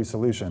to the true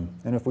solution.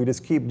 And if we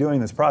just keep doing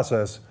this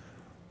process,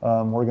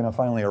 we're going to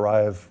finally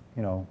arrive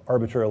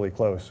arbitrarily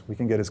close. We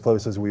can get as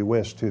close as we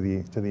wish to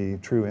the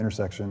true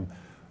intersection.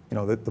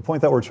 The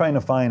point that we're trying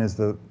to find is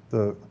the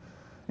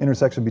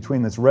intersection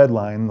between this red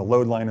line, the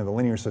load line of the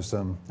linear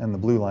system, and the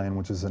blue line,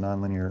 which is a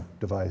nonlinear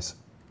device.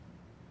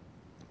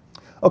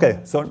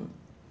 Okay, so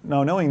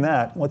now knowing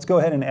that, let's go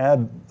ahead and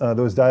add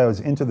those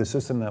diodes into the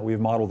system that we've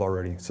modeled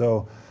already.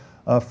 So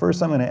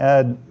first I'm going to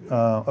add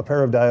a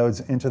pair of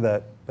diodes into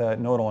that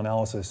nodal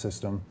analysis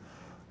system.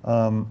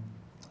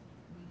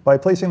 By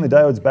placing the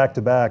diodes back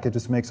to back, it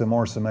just makes a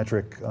more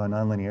symmetric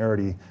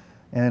nonlinearity.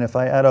 And if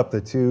I add up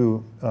the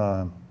two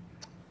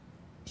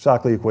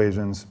Shockley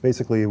equations,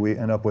 basically we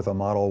end up with a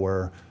model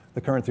where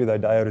the current through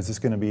that diode is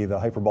just going to be the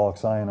hyperbolic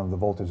sign of the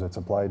voltage that's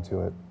applied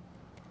to it.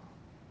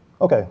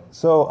 Okay,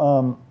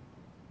 so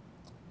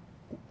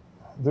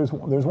there's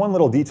one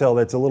little detail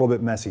that's a little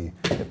bit messy.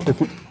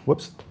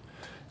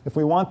 If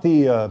we want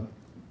the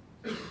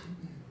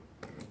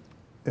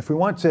if we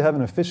want to have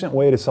an efficient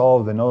way to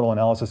solve the nodal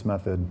analysis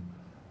method,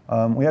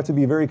 we have to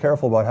be very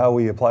careful about how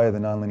we apply the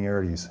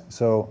nonlinearities.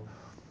 So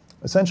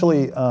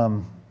essentially,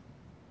 we're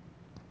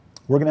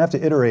going to have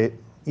to iterate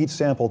each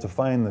sample to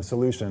find the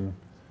solution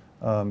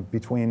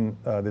between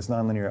this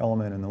nonlinear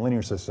element and the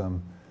linear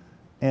system.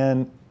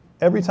 And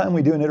every time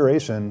we do an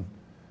iteration,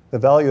 the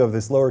value of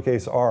this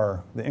lowercase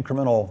r, the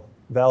incremental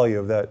value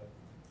of that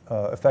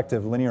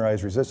effective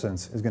linearized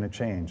resistance, is going to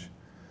change.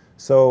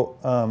 So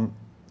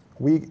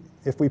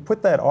if we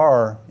put that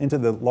r into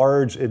the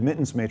large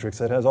admittance matrix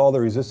that has all the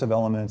resistive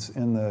elements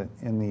in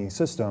the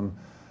system,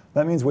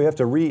 that means we have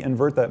to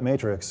re-invert that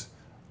matrix,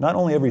 not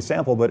only every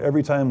sample, but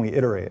every time we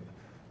iterate.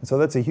 And so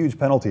that's a huge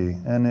penalty,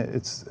 and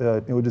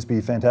it would just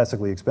be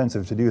fantastically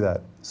expensive to do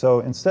that.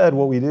 So instead,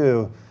 what we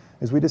do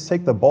is we just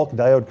take the bulk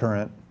diode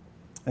current,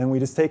 and we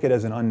just take it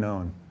as an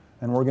unknown.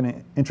 And we're going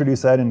to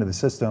introduce that into the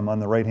system on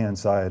the right-hand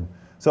side.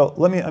 So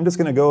I'm just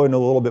going to go into a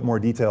little bit more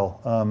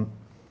detail.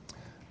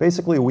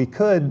 Basically, we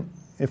could,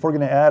 if we're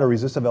going to add a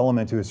resistive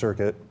element to a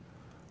circuit,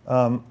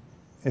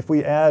 if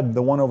we add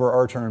the 1 over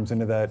r terms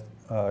into that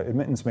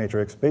admittance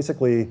matrix,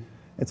 basically,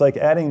 it's like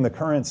adding the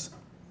currents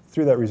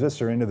through that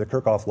resistor into the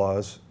Kirchhoff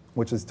laws,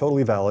 which is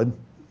totally valid.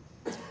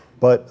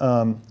 But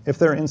if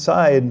they're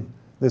inside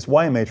this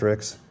Y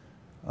matrix,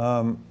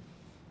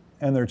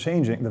 and they're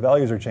changing, the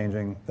values are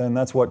changing, then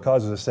that's what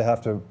causes us to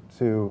have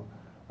to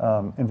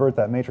invert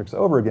that matrix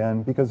over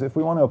again, because if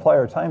we want to apply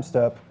our time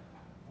step,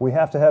 we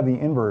have to have the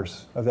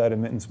inverse of that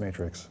admittance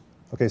matrix.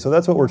 Okay, so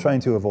that's what we're trying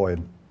to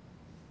avoid.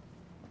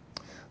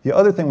 The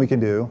other thing we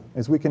can do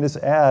is we can just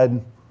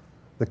add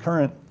the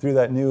current through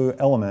that new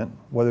element,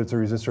 whether it's a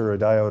resistor or a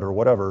diode or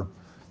whatever.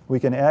 We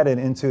can add it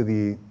into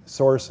the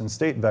source and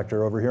state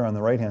vector over here on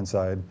the right-hand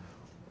side.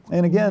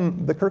 And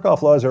again, the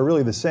Kirchhoff laws are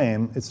really the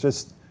same. It's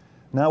just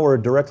now we're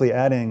directly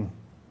adding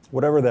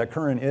whatever that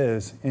current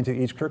is into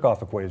each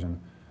Kirchhoff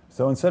equation.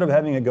 So instead of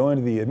having it go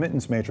into the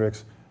admittance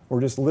matrix, we're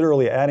just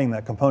literally adding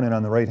that component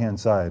on the right-hand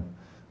side.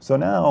 So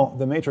now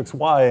the matrix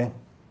Y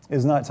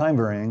is not time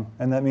varying,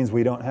 and that means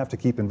we don't have to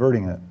keep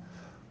inverting it.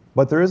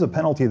 But there is a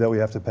penalty that we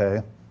have to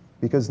pay,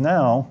 because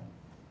now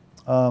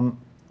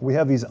we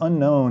have these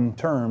unknown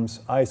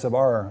terms, I sub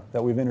r,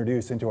 that we've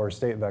introduced into our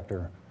state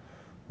vector.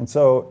 And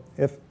so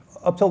if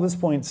up till this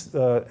point,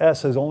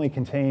 S has only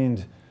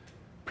contained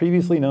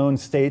previously known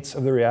states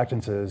of the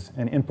reactances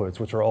and inputs,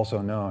 which are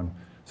also known.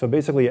 So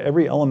basically,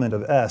 every element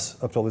of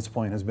S up till this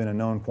point has been a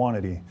known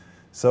quantity.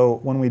 So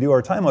when we do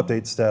our time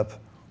update step,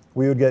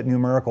 we would get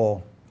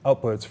numerical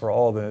outputs for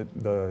all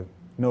the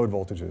node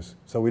voltages.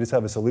 So we just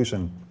have a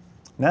solution.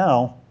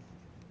 Now,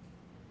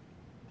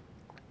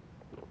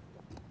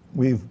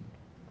 we've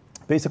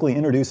basically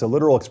introduced a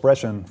literal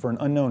expression for an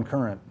unknown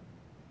current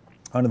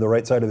onto the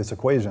right side of this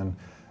equation.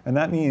 And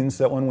that means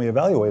that when we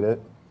evaluate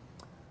it,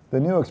 the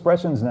new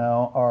expressions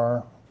now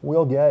are,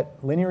 we'll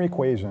get linear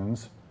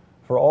equations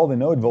for all the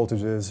node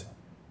voltages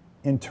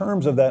in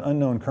terms of that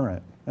unknown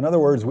current. In other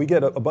words, we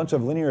get a bunch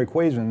of linear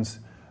equations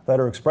that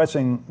are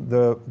expressing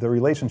the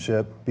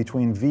relationship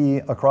between V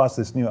across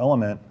this new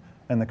element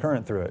and the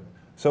current through it.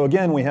 So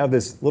again, we have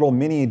this little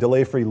mini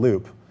delay-free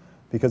loop,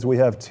 because we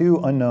have two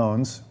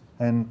unknowns,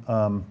 and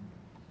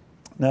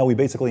now we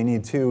basically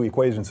need two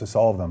equations to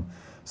solve them.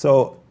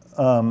 So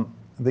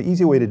the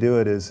easy way to do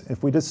it is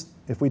if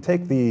we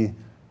take the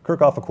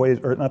Kirchhoff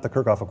equation, or not the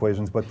Kirchhoff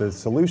equations, but the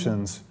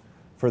solutions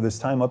for this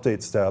time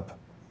update step,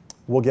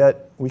 we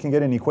can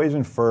get an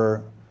equation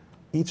for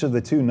each of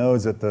the two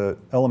nodes that the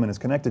element is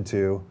connected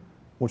to,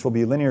 which will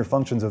be linear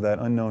functions of that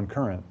unknown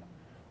current.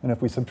 And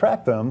if we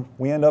subtract them,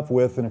 we end up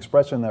with an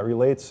expression that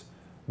relates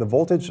the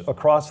voltage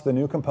across the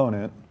new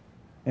component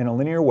in a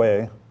linear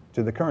way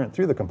to the current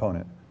through the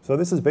component. So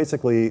this is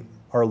basically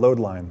our load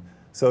line.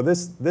 So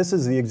this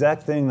is the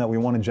exact thing that we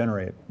want to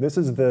generate. This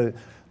is the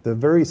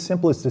very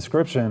simplest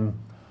description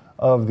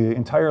of the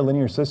entire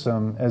linear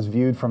system as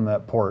viewed from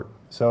that port.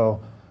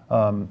 So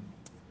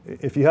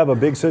if you have a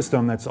big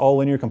system that's all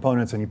linear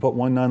components and you put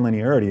one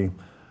nonlinearity,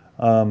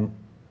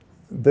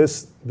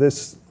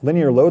 this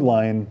linear load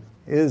line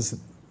is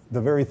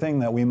the very thing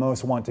that we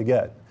most want to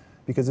get,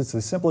 because it's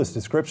the simplest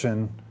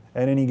description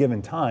at any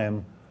given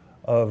time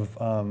of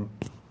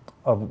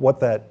what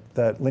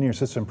that linear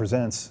system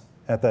presents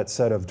at that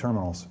set of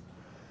terminals.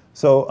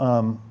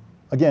 So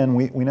again,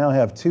 we now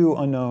have two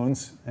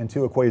unknowns and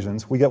two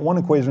equations. We get one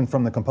equation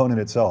from the component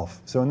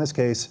itself. So in this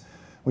case,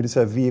 we just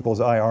have V equals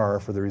IR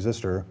for the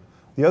resistor.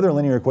 The other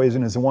linear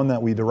equation is the one that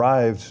we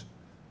derived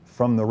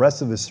from the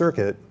rest of the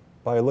circuit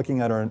by looking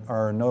at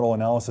our nodal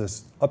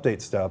analysis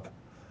update step.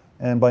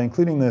 And by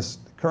including this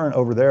current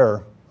over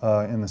there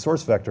in the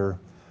source vector,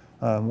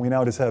 we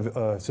now just have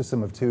a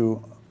system of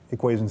two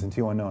equations and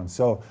two unknowns.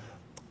 So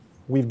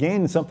we've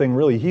gained something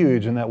really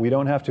huge in that we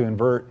don't have to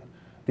invert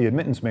the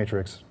admittance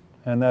matrix.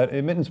 And that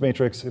admittance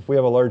matrix, if we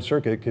have a large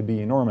circuit, could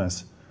be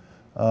enormous.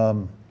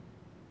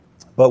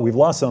 But we've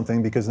lost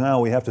something because now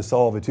we have to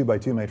solve a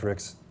 2x2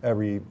 matrix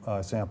every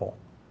sample.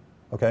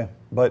 Okay?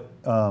 But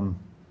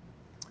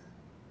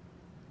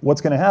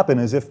what's going to happen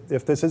is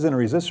if this isn't a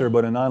resistor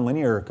but a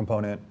nonlinear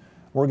component,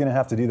 we're going to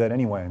have to do that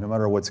anyway, no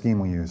matter what scheme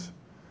we use.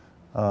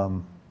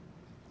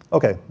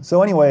 Okay,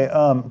 so anyway,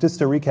 just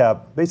to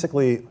recap,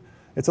 basically,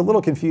 it's a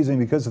little confusing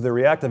because the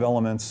reactive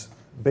elements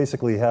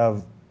basically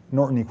have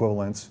Norton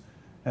equivalents.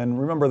 And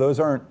remember, those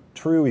aren't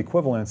true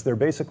equivalents. They're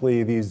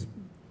basically these,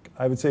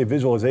 I would say,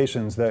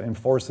 visualizations that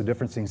enforce the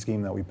differencing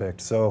scheme that we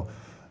picked. So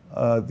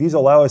these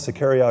allow us to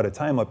carry out a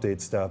time update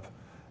step.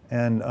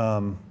 And,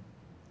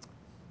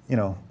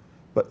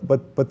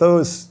 but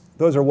those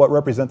are what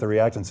represent the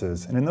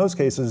reactances. And in those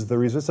cases, the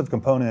resistive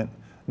component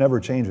never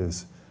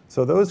changes.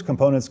 So those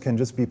components can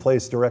just be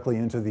placed directly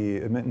into the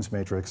admittance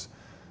matrix.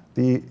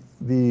 The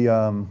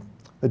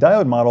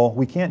diode model,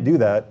 we can't do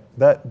that.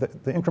 The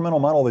incremental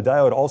model of the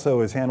diode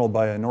also is handled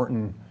by a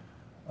Norton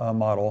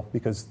model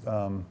because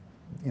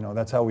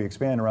that's how we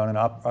expand around an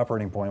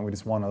operating point. We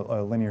just want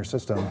a linear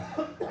system.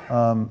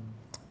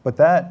 But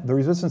the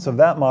resistance of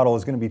that model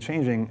is going to be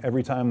changing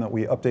every time that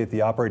we update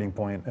the operating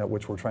point at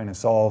which we're trying to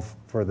solve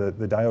for the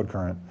diode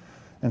current.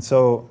 And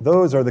so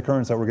those are the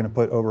currents that we're going to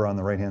put over on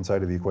the right-hand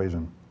side of the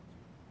equation.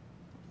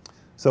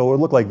 So it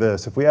would look like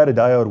this. If we add a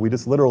diode, we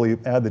just literally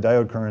add the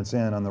diode currents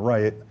in on the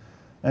right,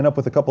 end up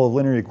with a couple of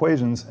linear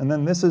equations, and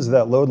then this is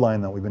that load line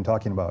that we've been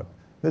talking about.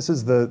 This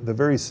is the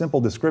very simple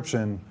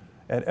description.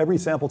 At every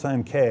sample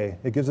time k,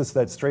 it gives us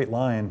that straight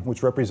line,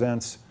 which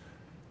represents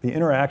the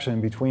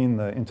interaction between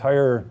the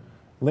entire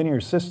linear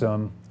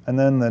system and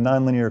then the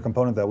nonlinear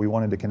component that we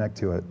wanted to connect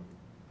to it.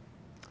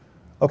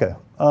 Okay,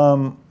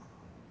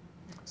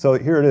 so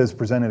here it is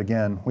presented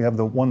again. We have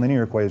the one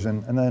linear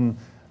equation, and then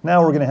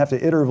now we're going to have to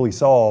iteratively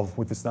solve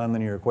with this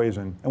nonlinear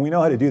equation. And we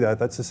know how to do that.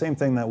 That's the same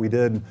thing that we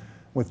did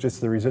with just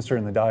the resistor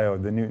and the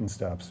diode, the Newton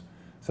steps.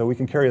 So we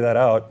can carry that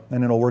out,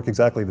 and it'll work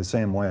exactly the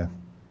same way.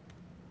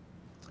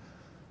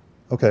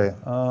 OK,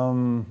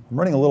 I'm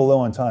running a little low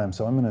on time,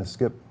 so I'm going to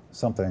skip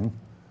something.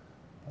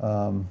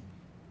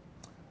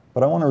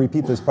 But I want to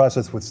repeat this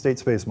process with state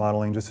space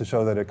modeling just to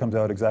show that it comes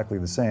out exactly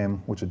the same,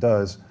 which it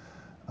does.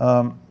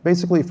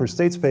 Basically, for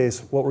state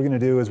space, what we're going to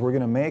do is we're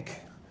going to make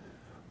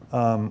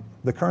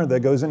the current that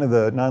goes into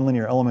the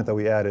nonlinear element that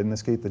we added, in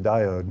this case the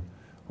diode,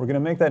 we're going to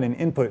make that an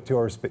input to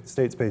our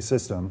state space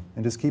system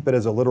and just keep it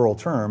as a literal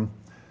term.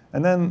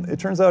 And then it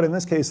turns out in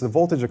this case the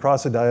voltage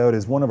across the diode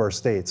is one of our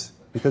states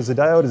because the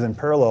diode is in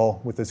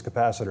parallel with this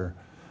capacitor.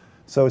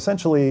 So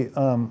essentially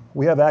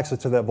we have access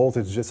to that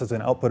voltage just as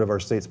an output of our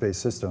state space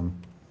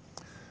system.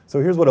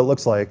 So here's what it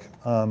looks like.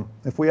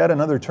 If we add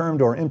another term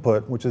to our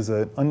input, which is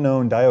an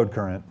unknown diode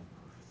current,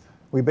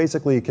 we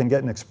basically can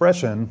get an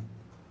expression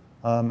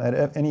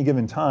at any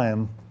given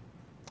time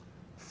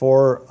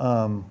for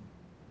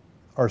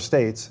our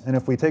states. And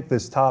if we take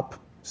this top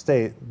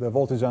state, the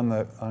voltage on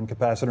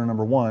capacitor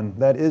number 1,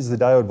 that is the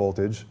diode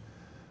voltage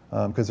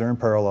because they're in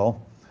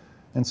parallel.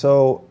 And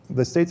so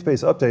the state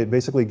space update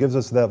basically gives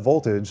us that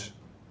voltage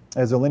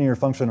as a linear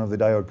function of the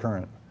diode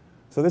current.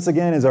 So this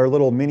again is our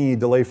little mini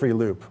delay-free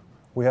loop.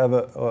 We have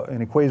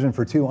an equation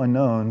for 2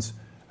 unknowns,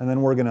 and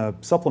then we're going to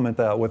supplement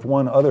that with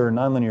one other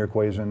nonlinear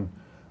equation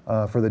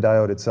for the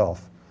diode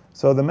itself.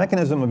 So the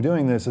mechanism of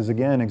doing this is,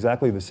 again,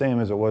 exactly the same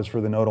as it was for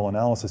the nodal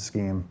analysis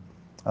scheme.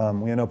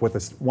 We end up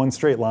with one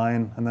straight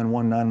line and then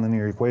one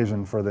nonlinear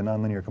equation for the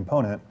nonlinear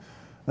component.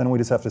 Then we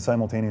just have to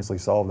simultaneously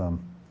solve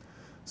them.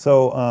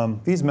 So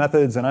these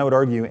methods, and I would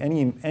argue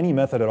any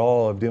method at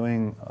all of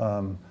doing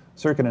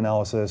circuit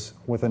analysis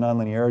with a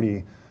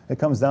nonlinearity, it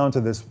comes down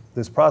to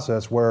this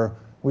process where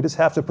we just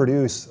have to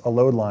produce a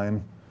load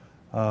line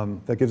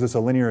that gives us a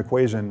linear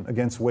equation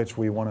against which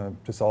we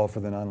want to solve for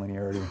the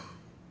nonlinearity.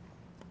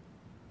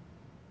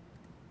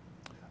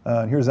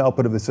 Here's the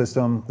output of the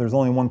system. There's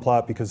only one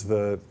plot because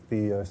the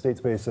state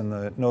space and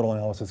the nodal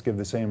analysis give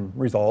the same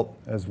result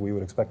as we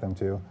would expect them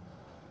to.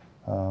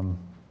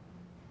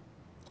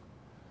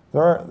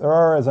 There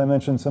are, as I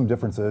mentioned, some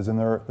differences, and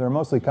they're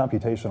mostly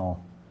computational.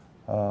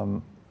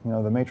 The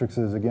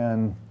matrices,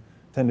 again,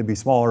 tend to be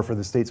smaller for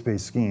the state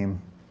space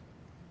scheme.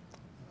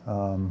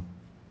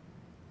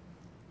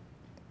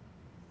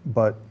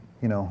 But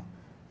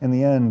in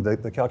the end,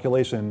 the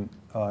calculation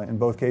in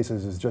both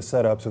cases is just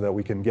set up so that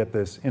we can get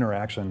this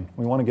interaction.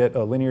 We want to get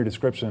a linear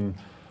description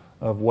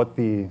of what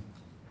the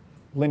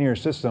linear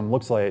system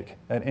looks like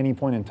at any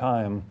point in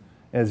time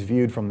as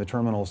viewed from the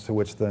terminals to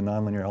which the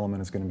nonlinear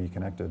element is going to be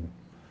connected.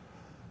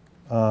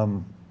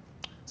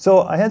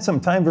 So I had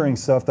some time-varying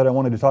stuff that I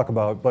wanted to talk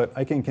about, but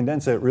I can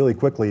condense it really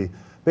quickly.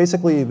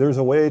 Basically, there's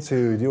a way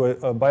to do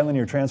a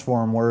bilinear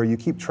transform where you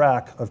keep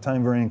track of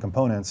time-varying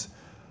components.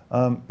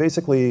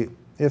 Basically,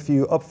 if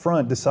you up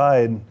front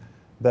decide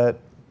that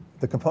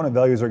the component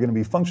values are going to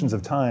be functions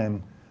of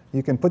time,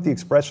 you can put the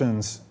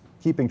expressions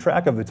keeping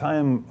track of the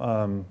time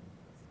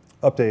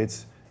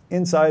updates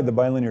inside the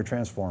bilinear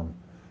transform.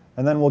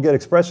 And then we'll get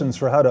expressions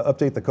for how to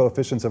update the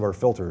coefficients of our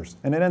filters.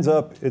 And it ends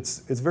up, it's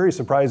very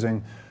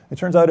surprising. It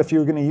turns out if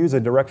you're going to use a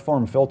direct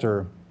form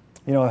filter,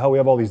 how we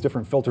have all these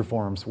different filter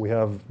forms. We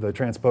have the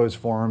transposed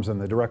forms and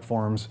the direct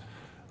forms.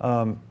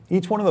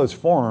 Each one of those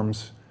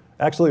forms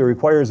actually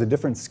requires a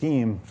different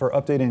scheme for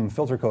updating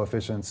filter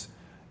coefficients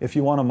if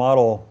you want to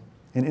model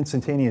an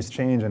instantaneous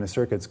change in a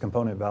circuit's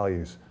component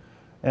values.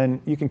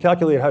 And you can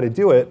calculate how to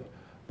do it,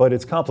 but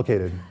it's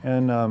complicated.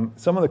 And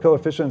some of the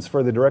coefficients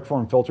for the direct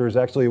form filters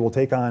actually will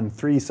take on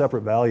 3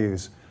 separate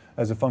values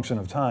as a function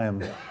of time.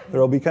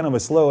 There will be kind of a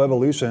slow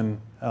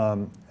evolution,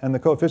 and the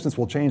coefficients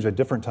will change at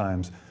different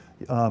times.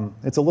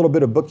 It's a little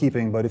bit of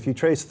bookkeeping, but if you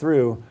trace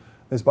through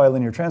this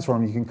bilinear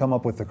transform, you can come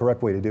up with the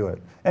correct way to do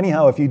it.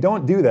 Anyhow, if you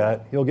don't do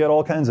that, you'll get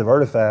all kinds of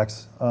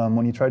artifacts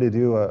when you try to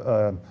do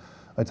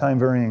a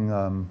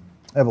time-varying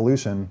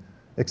evolution,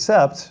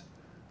 except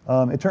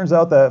it turns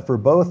out that for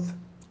both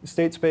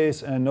state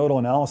space and nodal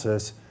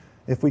analysis,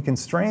 if we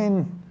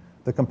constrain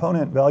the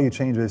component value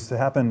changes to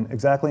happen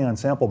exactly on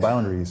sample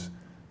boundaries,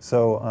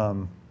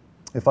 so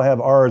if I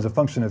have R as a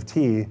function of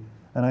t,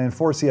 and I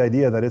enforce the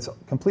idea that it's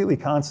completely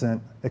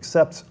constant,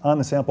 except on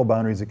the sample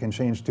boundaries it can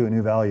change to a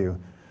new value.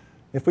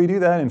 If we do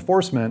that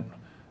enforcement,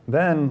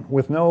 then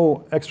with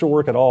no extra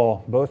work at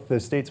all, both the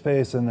state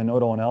space and the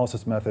nodal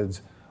analysis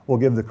methods will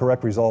give the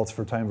correct results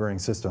for time-varying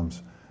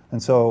systems.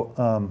 And so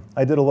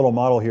I did a little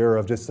model here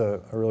of just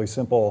a really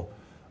simple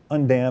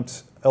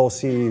undamped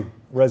LC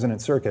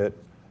resonant circuit,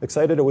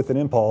 excited it with an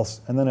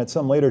impulse, and then at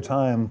some later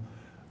time,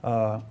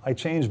 I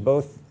changed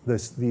both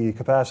the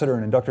capacitor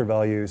and inductor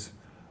values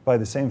by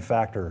the same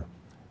factor.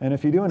 And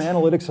if you do an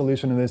analytic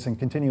solution of this in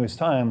continuous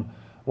time,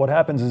 what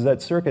happens is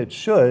that circuit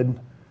should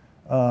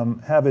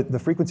have the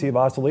frequency of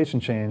oscillation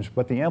change,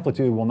 but the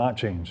amplitude will not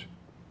change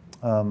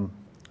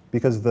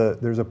because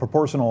there's a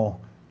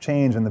proportional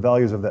change in the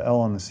values of the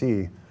L and the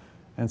C.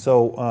 And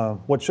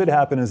so what should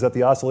happen is that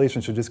the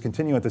oscillation should just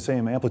continue at the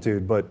same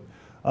amplitude. But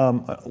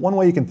one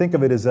way you can think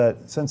of it is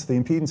that since the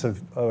impedance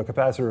of a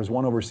capacitor is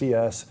 1 over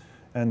Cs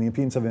and the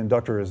impedance of an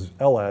inductor is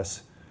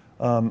Ls,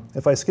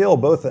 if I scale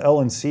both the L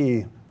and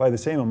C by the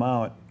same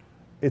amount,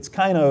 it's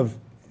kind of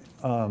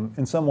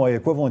in some way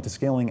equivalent to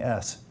scaling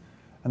S.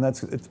 And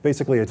it's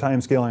basically a time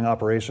scaling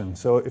operation.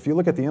 So if you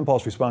look at the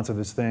impulse response of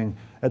this thing,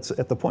 at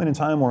the point in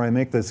time where I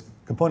make this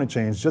component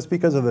change, just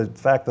because of the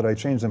fact that I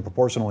changed them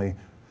proportionally,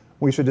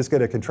 we should just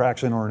get a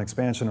contraction or an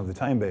expansion of the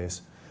time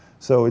base.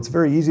 So it's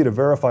very easy to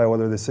verify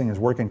whether this thing is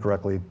working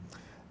correctly.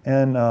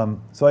 And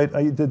so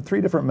I did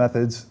 3 different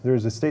methods.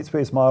 There's a state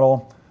space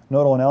model,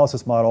 nodal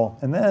analysis model,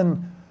 and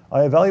then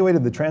I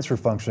evaluated the transfer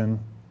function,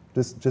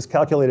 just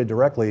calculated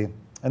directly,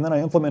 and then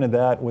I implemented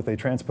that with a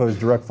transposed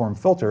direct form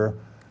filter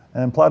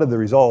and plotted the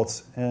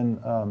results. And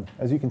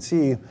as you can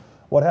see,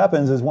 what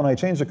happens is when I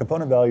change the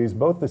component values,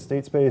 both the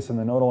state space and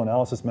the nodal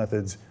analysis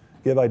methods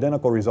give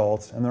identical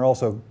results, and they're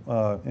also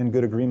in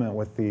good agreement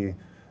with the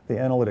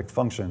analytic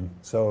function.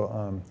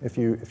 So if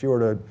you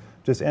were to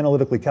just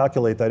analytically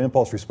calculate that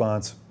impulse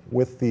response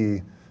with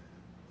the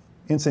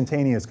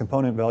instantaneous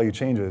component value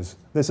changes,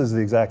 this is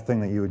the exact thing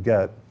that you would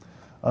get.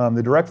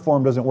 The direct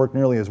form doesn't work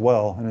nearly as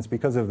well, and it's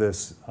because of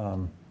this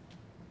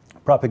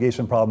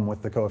propagation problem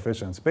with the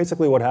coefficients.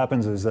 Basically what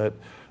happens is that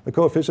the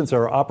coefficients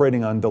are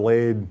operating on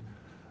delayed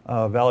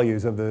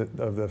values of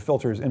the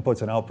filter's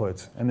inputs and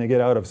outputs, and they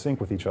get out of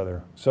sync with each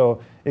other.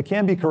 So it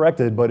can be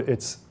corrected, but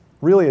it's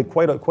really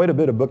quite a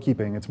bit of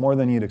bookkeeping. It's more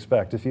than you'd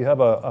expect. If you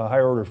have a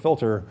higher order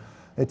filter,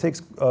 it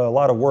takes a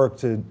lot of work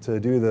to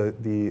do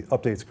the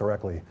updates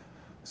correctly.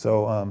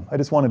 So I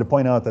just wanted to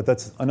point out that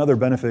that's another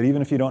benefit.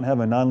 Even if you don't have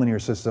a nonlinear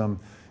system,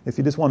 if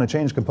you just want to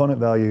change component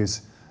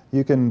values,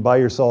 you can buy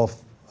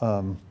yourself,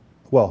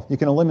 well, you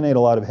can eliminate a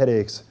lot of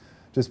headaches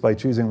just by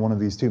choosing one of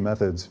these 2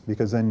 methods,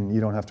 because then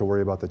you don't have to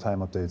worry about the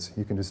time updates.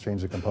 You can just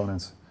change the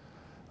components.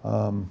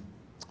 So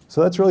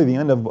that's really the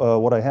end of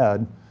what I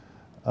had.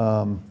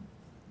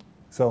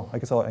 So I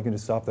guess I can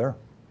just stop there.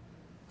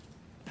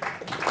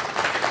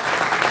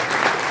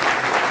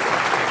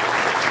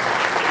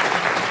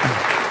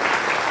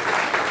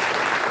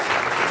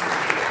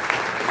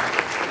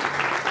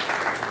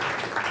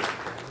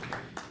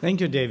 Thank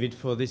you, David,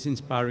 for this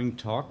inspiring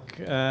talk.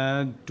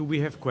 Do we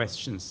have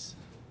questions?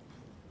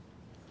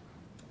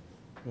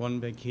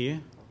 One back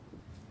here.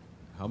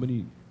 How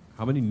many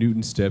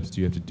Newton steps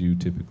do you have to do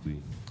typically?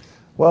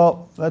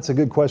 Well, that's a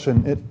good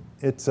question.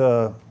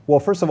 Well,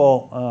 first of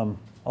all,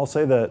 I'll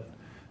say that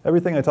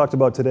everything I talked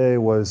about today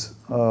was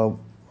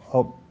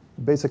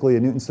basically a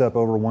Newton step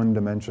over 1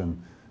 dimension.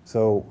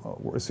 So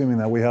we're assuming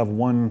that we have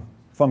one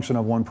function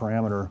of 1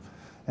 parameter.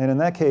 And in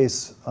that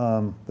case,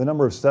 the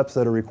number of steps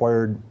that are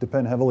required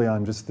depend heavily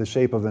on just the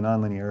shape of the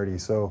nonlinearity.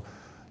 So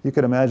you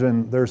could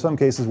imagine there are some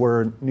cases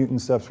where Newton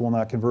steps will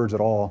not converge at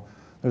all.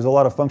 There's a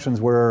lot of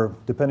functions where,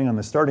 depending on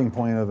the starting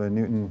point of a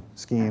Newton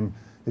scheme,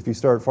 if you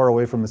start far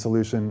away from the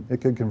solution, it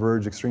could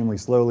converge extremely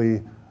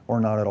slowly or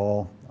not at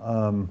all.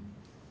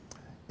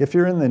 If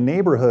you're in the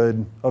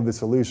neighborhood of the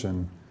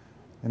solution,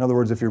 in other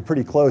words, if you're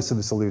pretty close to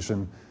the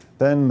solution,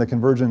 then the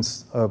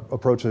convergence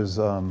approaches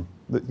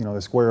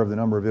the square of the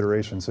number of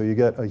iterations. So you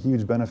get a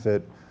huge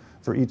benefit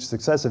for each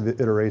successive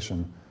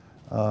iteration.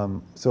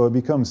 So it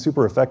becomes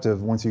super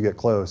effective once you get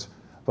close.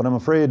 But I'm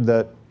afraid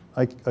that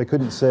I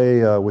couldn't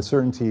say with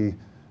certainty,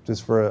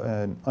 just for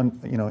an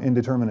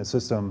indeterminate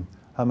system,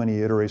 how many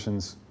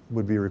iterations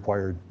would be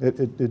required.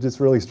 It just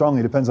really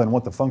strongly depends on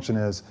what the function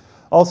is.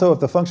 Also, if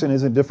the function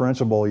isn't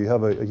differentiable, you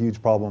have a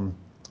huge problem.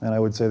 And I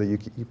would say that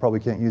you probably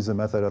can't use the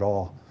method at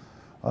all.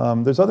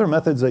 There's other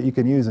methods that you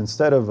can use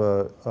instead of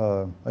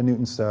a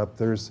Newton step.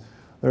 There's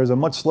a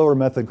much slower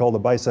method called a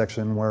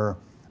bisection, where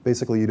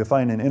basically you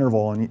define an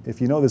interval, and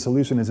if you know the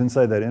solution is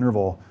inside that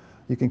interval,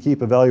 you can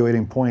keep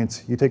evaluating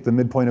points. You take the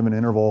midpoint of an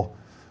interval,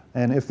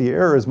 and if the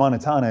error is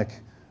monotonic,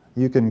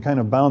 you can kind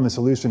of bound the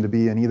solution to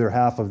be in either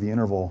half of the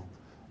interval.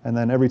 And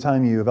then every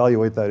time you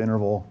evaluate that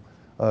interval,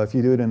 if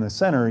you do it in the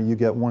center, you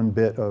get 1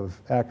 bit of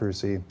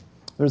accuracy.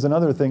 There's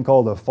another thing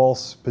called a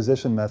false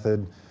position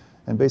method,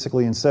 and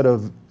basically instead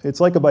of, it's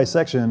like a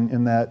bisection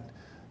in that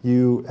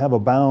you have a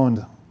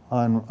bound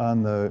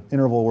on the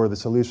interval where the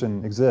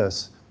solution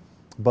exists,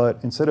 but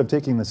instead of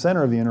taking the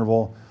center of the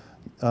interval,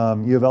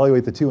 you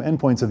evaluate the 2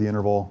 endpoints of the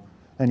interval,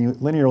 and you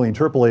linearly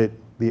interpolate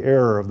the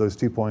error of those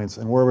 2 points,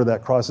 and wherever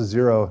that crosses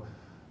 0,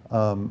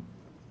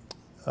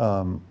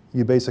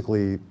 you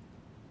basically,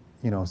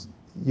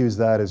 use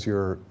that as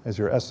your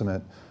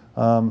estimate.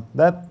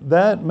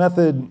 That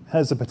method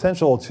has the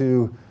potential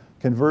to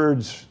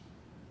converge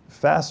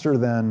faster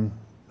than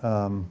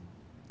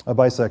a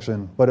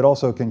bisection, but it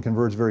also can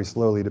converge very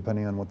slowly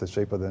depending on what the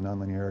shape of the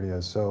nonlinearity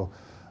is. So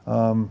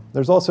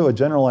there's also a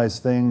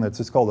generalized thing that's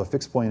just called a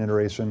fixed point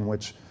iteration,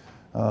 which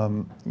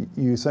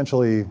you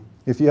essentially,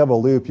 if you have a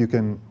loop, you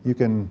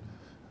can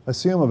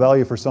assume a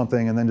value for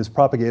something and then just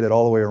propagate it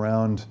all the way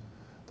around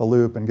the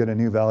loop and get a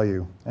new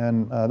value.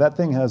 And that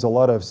thing has a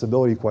lot of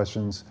stability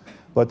questions,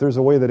 but there's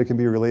a way that it can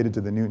be related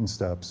to the Newton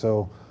step.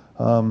 So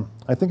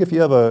I think if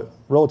you have a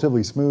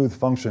relatively smooth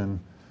function,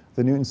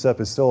 the Newton step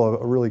is still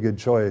a really good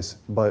choice,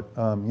 but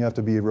you have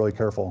to be really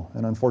careful.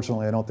 And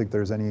unfortunately, I don't think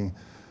there's any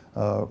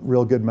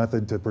real good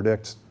method to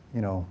predict,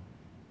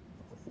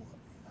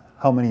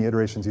 how many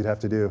iterations you'd have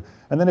to do.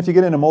 And then if you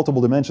get into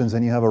multiple dimensions,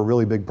 then you have a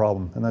really big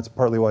problem. And that's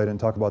partly why I didn't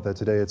talk about that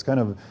today. It's kind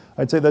of,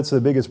 I'd say that's the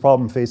biggest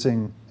problem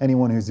facing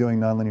anyone who's doing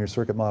nonlinear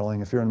circuit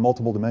modeling. If you're in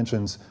multiple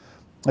dimensions,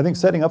 I think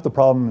setting up the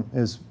problem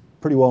is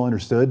pretty well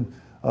understood.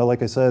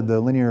 Like I said,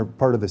 the linear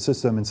part of the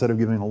system, instead of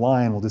giving a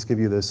line, will just give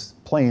you this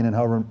plane and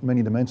however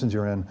many dimensions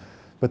you're in.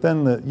 But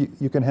then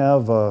you can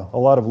have a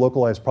lot of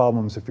localized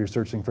problems if you're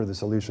searching for the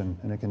solution,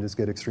 and it can just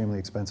get extremely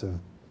expensive.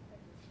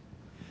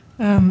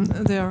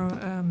 There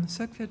are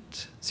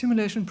circuit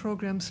simulation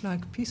programs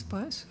like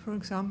Piecewise, for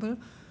example.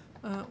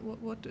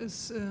 What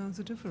is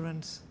the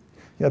difference?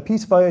 Yeah,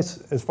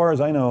 Piecewise, as far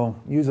as I know,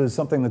 uses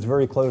something that's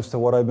very close to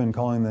what I've been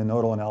calling the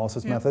nodal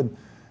analysis method.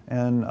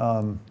 And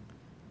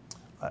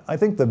I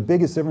think the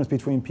biggest difference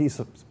between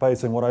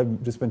Piecewise and what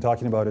I've just been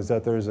talking about is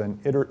that there's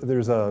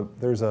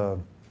a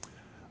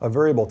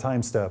variable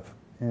time step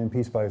in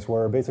Piecewise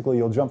where basically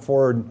you'll jump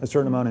forward a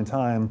certain amount in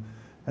time,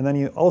 and then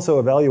you also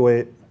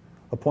evaluate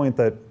a point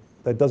that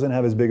doesn't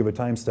have as big of a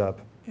time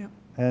step. Yeah.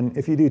 And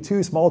if you do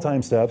 2 small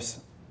time steps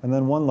and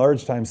then 1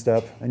 large time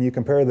step, and you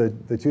compare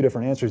the 2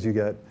 different answers you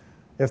get,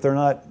 if they're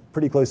not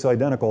pretty close to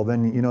identical,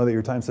 then you know that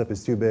your time step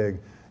is too big.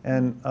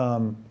 And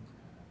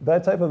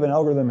that type of an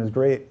algorithm is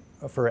great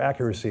for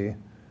accuracy,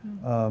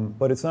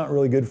 but it's not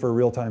really good for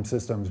real-time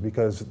systems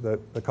because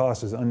the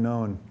cost is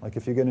unknown. Like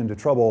if you get into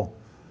trouble,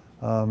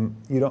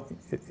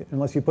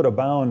 unless you put a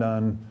bound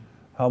on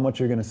how much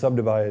you're going to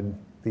subdivide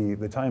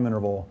the time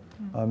interval,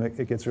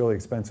 it gets really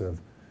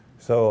expensive.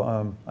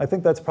 So I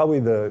think that's probably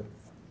the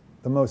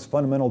most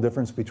fundamental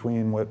difference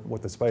between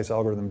what the SPICE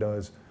algorithm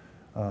does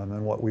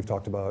and what we've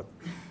talked about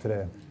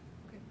today. Okay,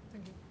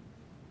 thank you.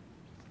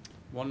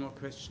 One more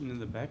question in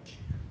the back.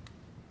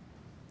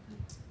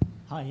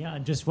 Hi, yeah,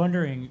 I'm just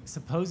wondering,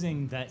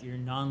 supposing that your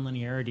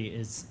nonlinearity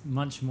is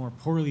much more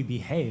poorly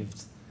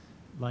behaved,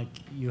 like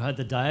you had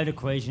the diode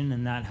equation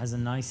and that has a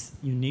nice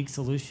unique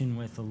solution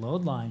with the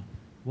load line,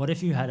 what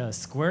if you had a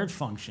squared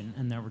function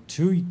and there were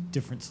 2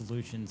 different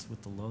solutions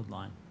with the load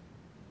line?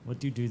 What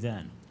do you do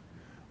then?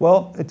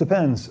 Well, it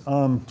depends.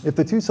 If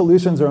the 2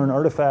 solutions are an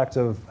artifact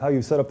of how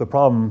you set up the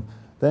problem,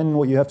 then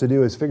what you have to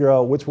do is figure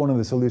out which one of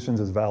the solutions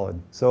is valid.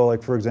 So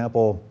like, for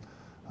example,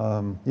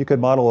 you could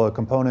model a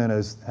component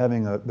as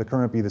having the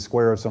current be the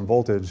square of some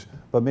voltage,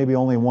 but maybe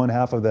only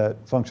 1/2 of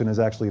that function is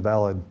actually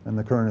valid, and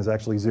the current is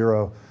actually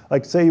 0.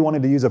 Like say you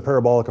wanted to use a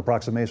parabolic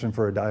approximation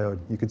for a diode.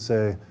 You could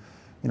say,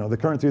 the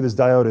current through this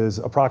diode is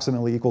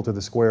approximately equal to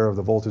the square of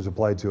the voltage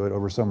applied to it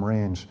over some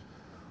range.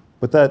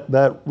 But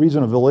that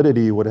region of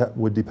validity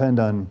would depend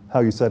on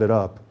how you set it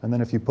up. And then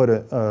if you put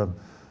a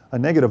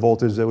negative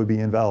voltage, that would be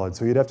invalid.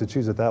 So you'd have to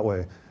choose it that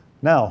way.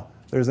 Now,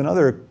 there's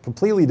another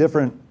completely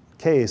different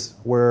case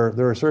where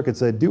there are circuits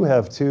that do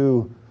have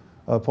 2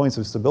 points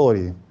of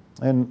stability.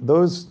 And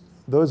those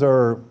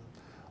are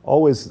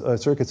always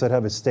circuits that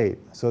have a state.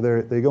 So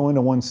they go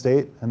into one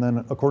state, and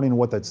then according to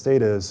what that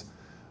state is,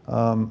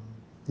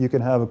 you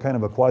can have a kind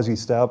of a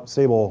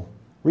quasi-stable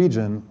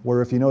region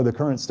where if you know the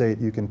current state,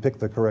 you can pick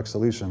the correct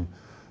solution.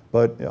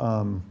 But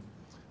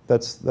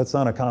that's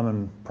not a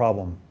common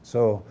problem.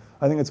 So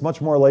I think it's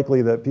much more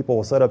likely that people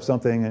will set up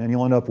something and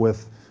you'll end up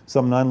with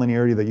some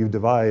nonlinearity that you've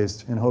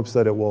devised in hopes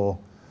that it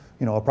will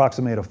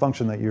approximate a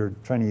function that you're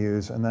trying to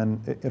use, and then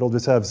it'll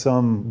just have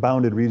some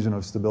bounded region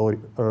of stability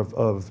or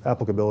of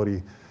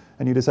applicability,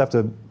 and you just have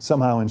to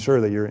somehow ensure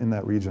that you're in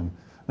that region.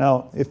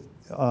 Now, if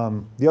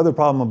the other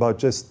problem about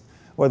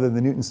whether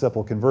the Newton step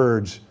will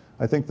converge,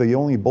 I think the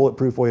only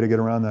bulletproof way to get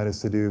around that is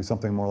to do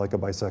something more like a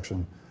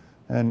bisection.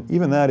 And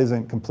even that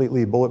isn't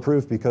completely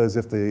bulletproof, because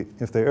if the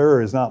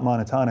error is not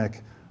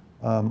monotonic,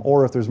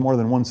 or if there's more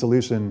than one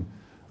solution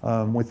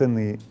within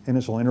the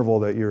initial interval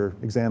that you're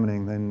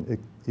examining, then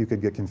you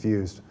could get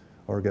confused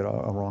or get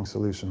a wrong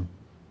solution.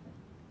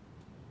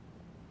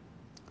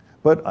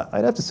 But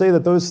I'd have to say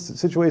that those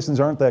situations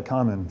aren't that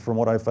common from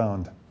what I've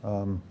found.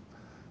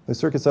 The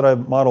circuits that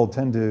I've modeled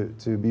tend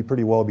to be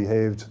pretty well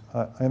behaved.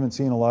 I haven't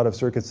seen a lot of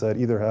circuits that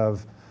either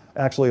have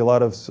actually a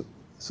lot of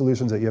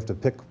solutions that you have to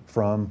pick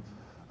from,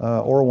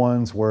 or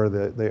ones where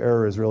the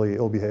error is really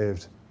ill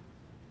behaved.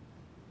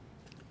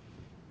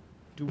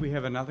 Do we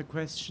have another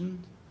question?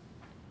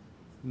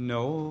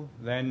 No,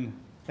 then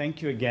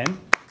thank you again.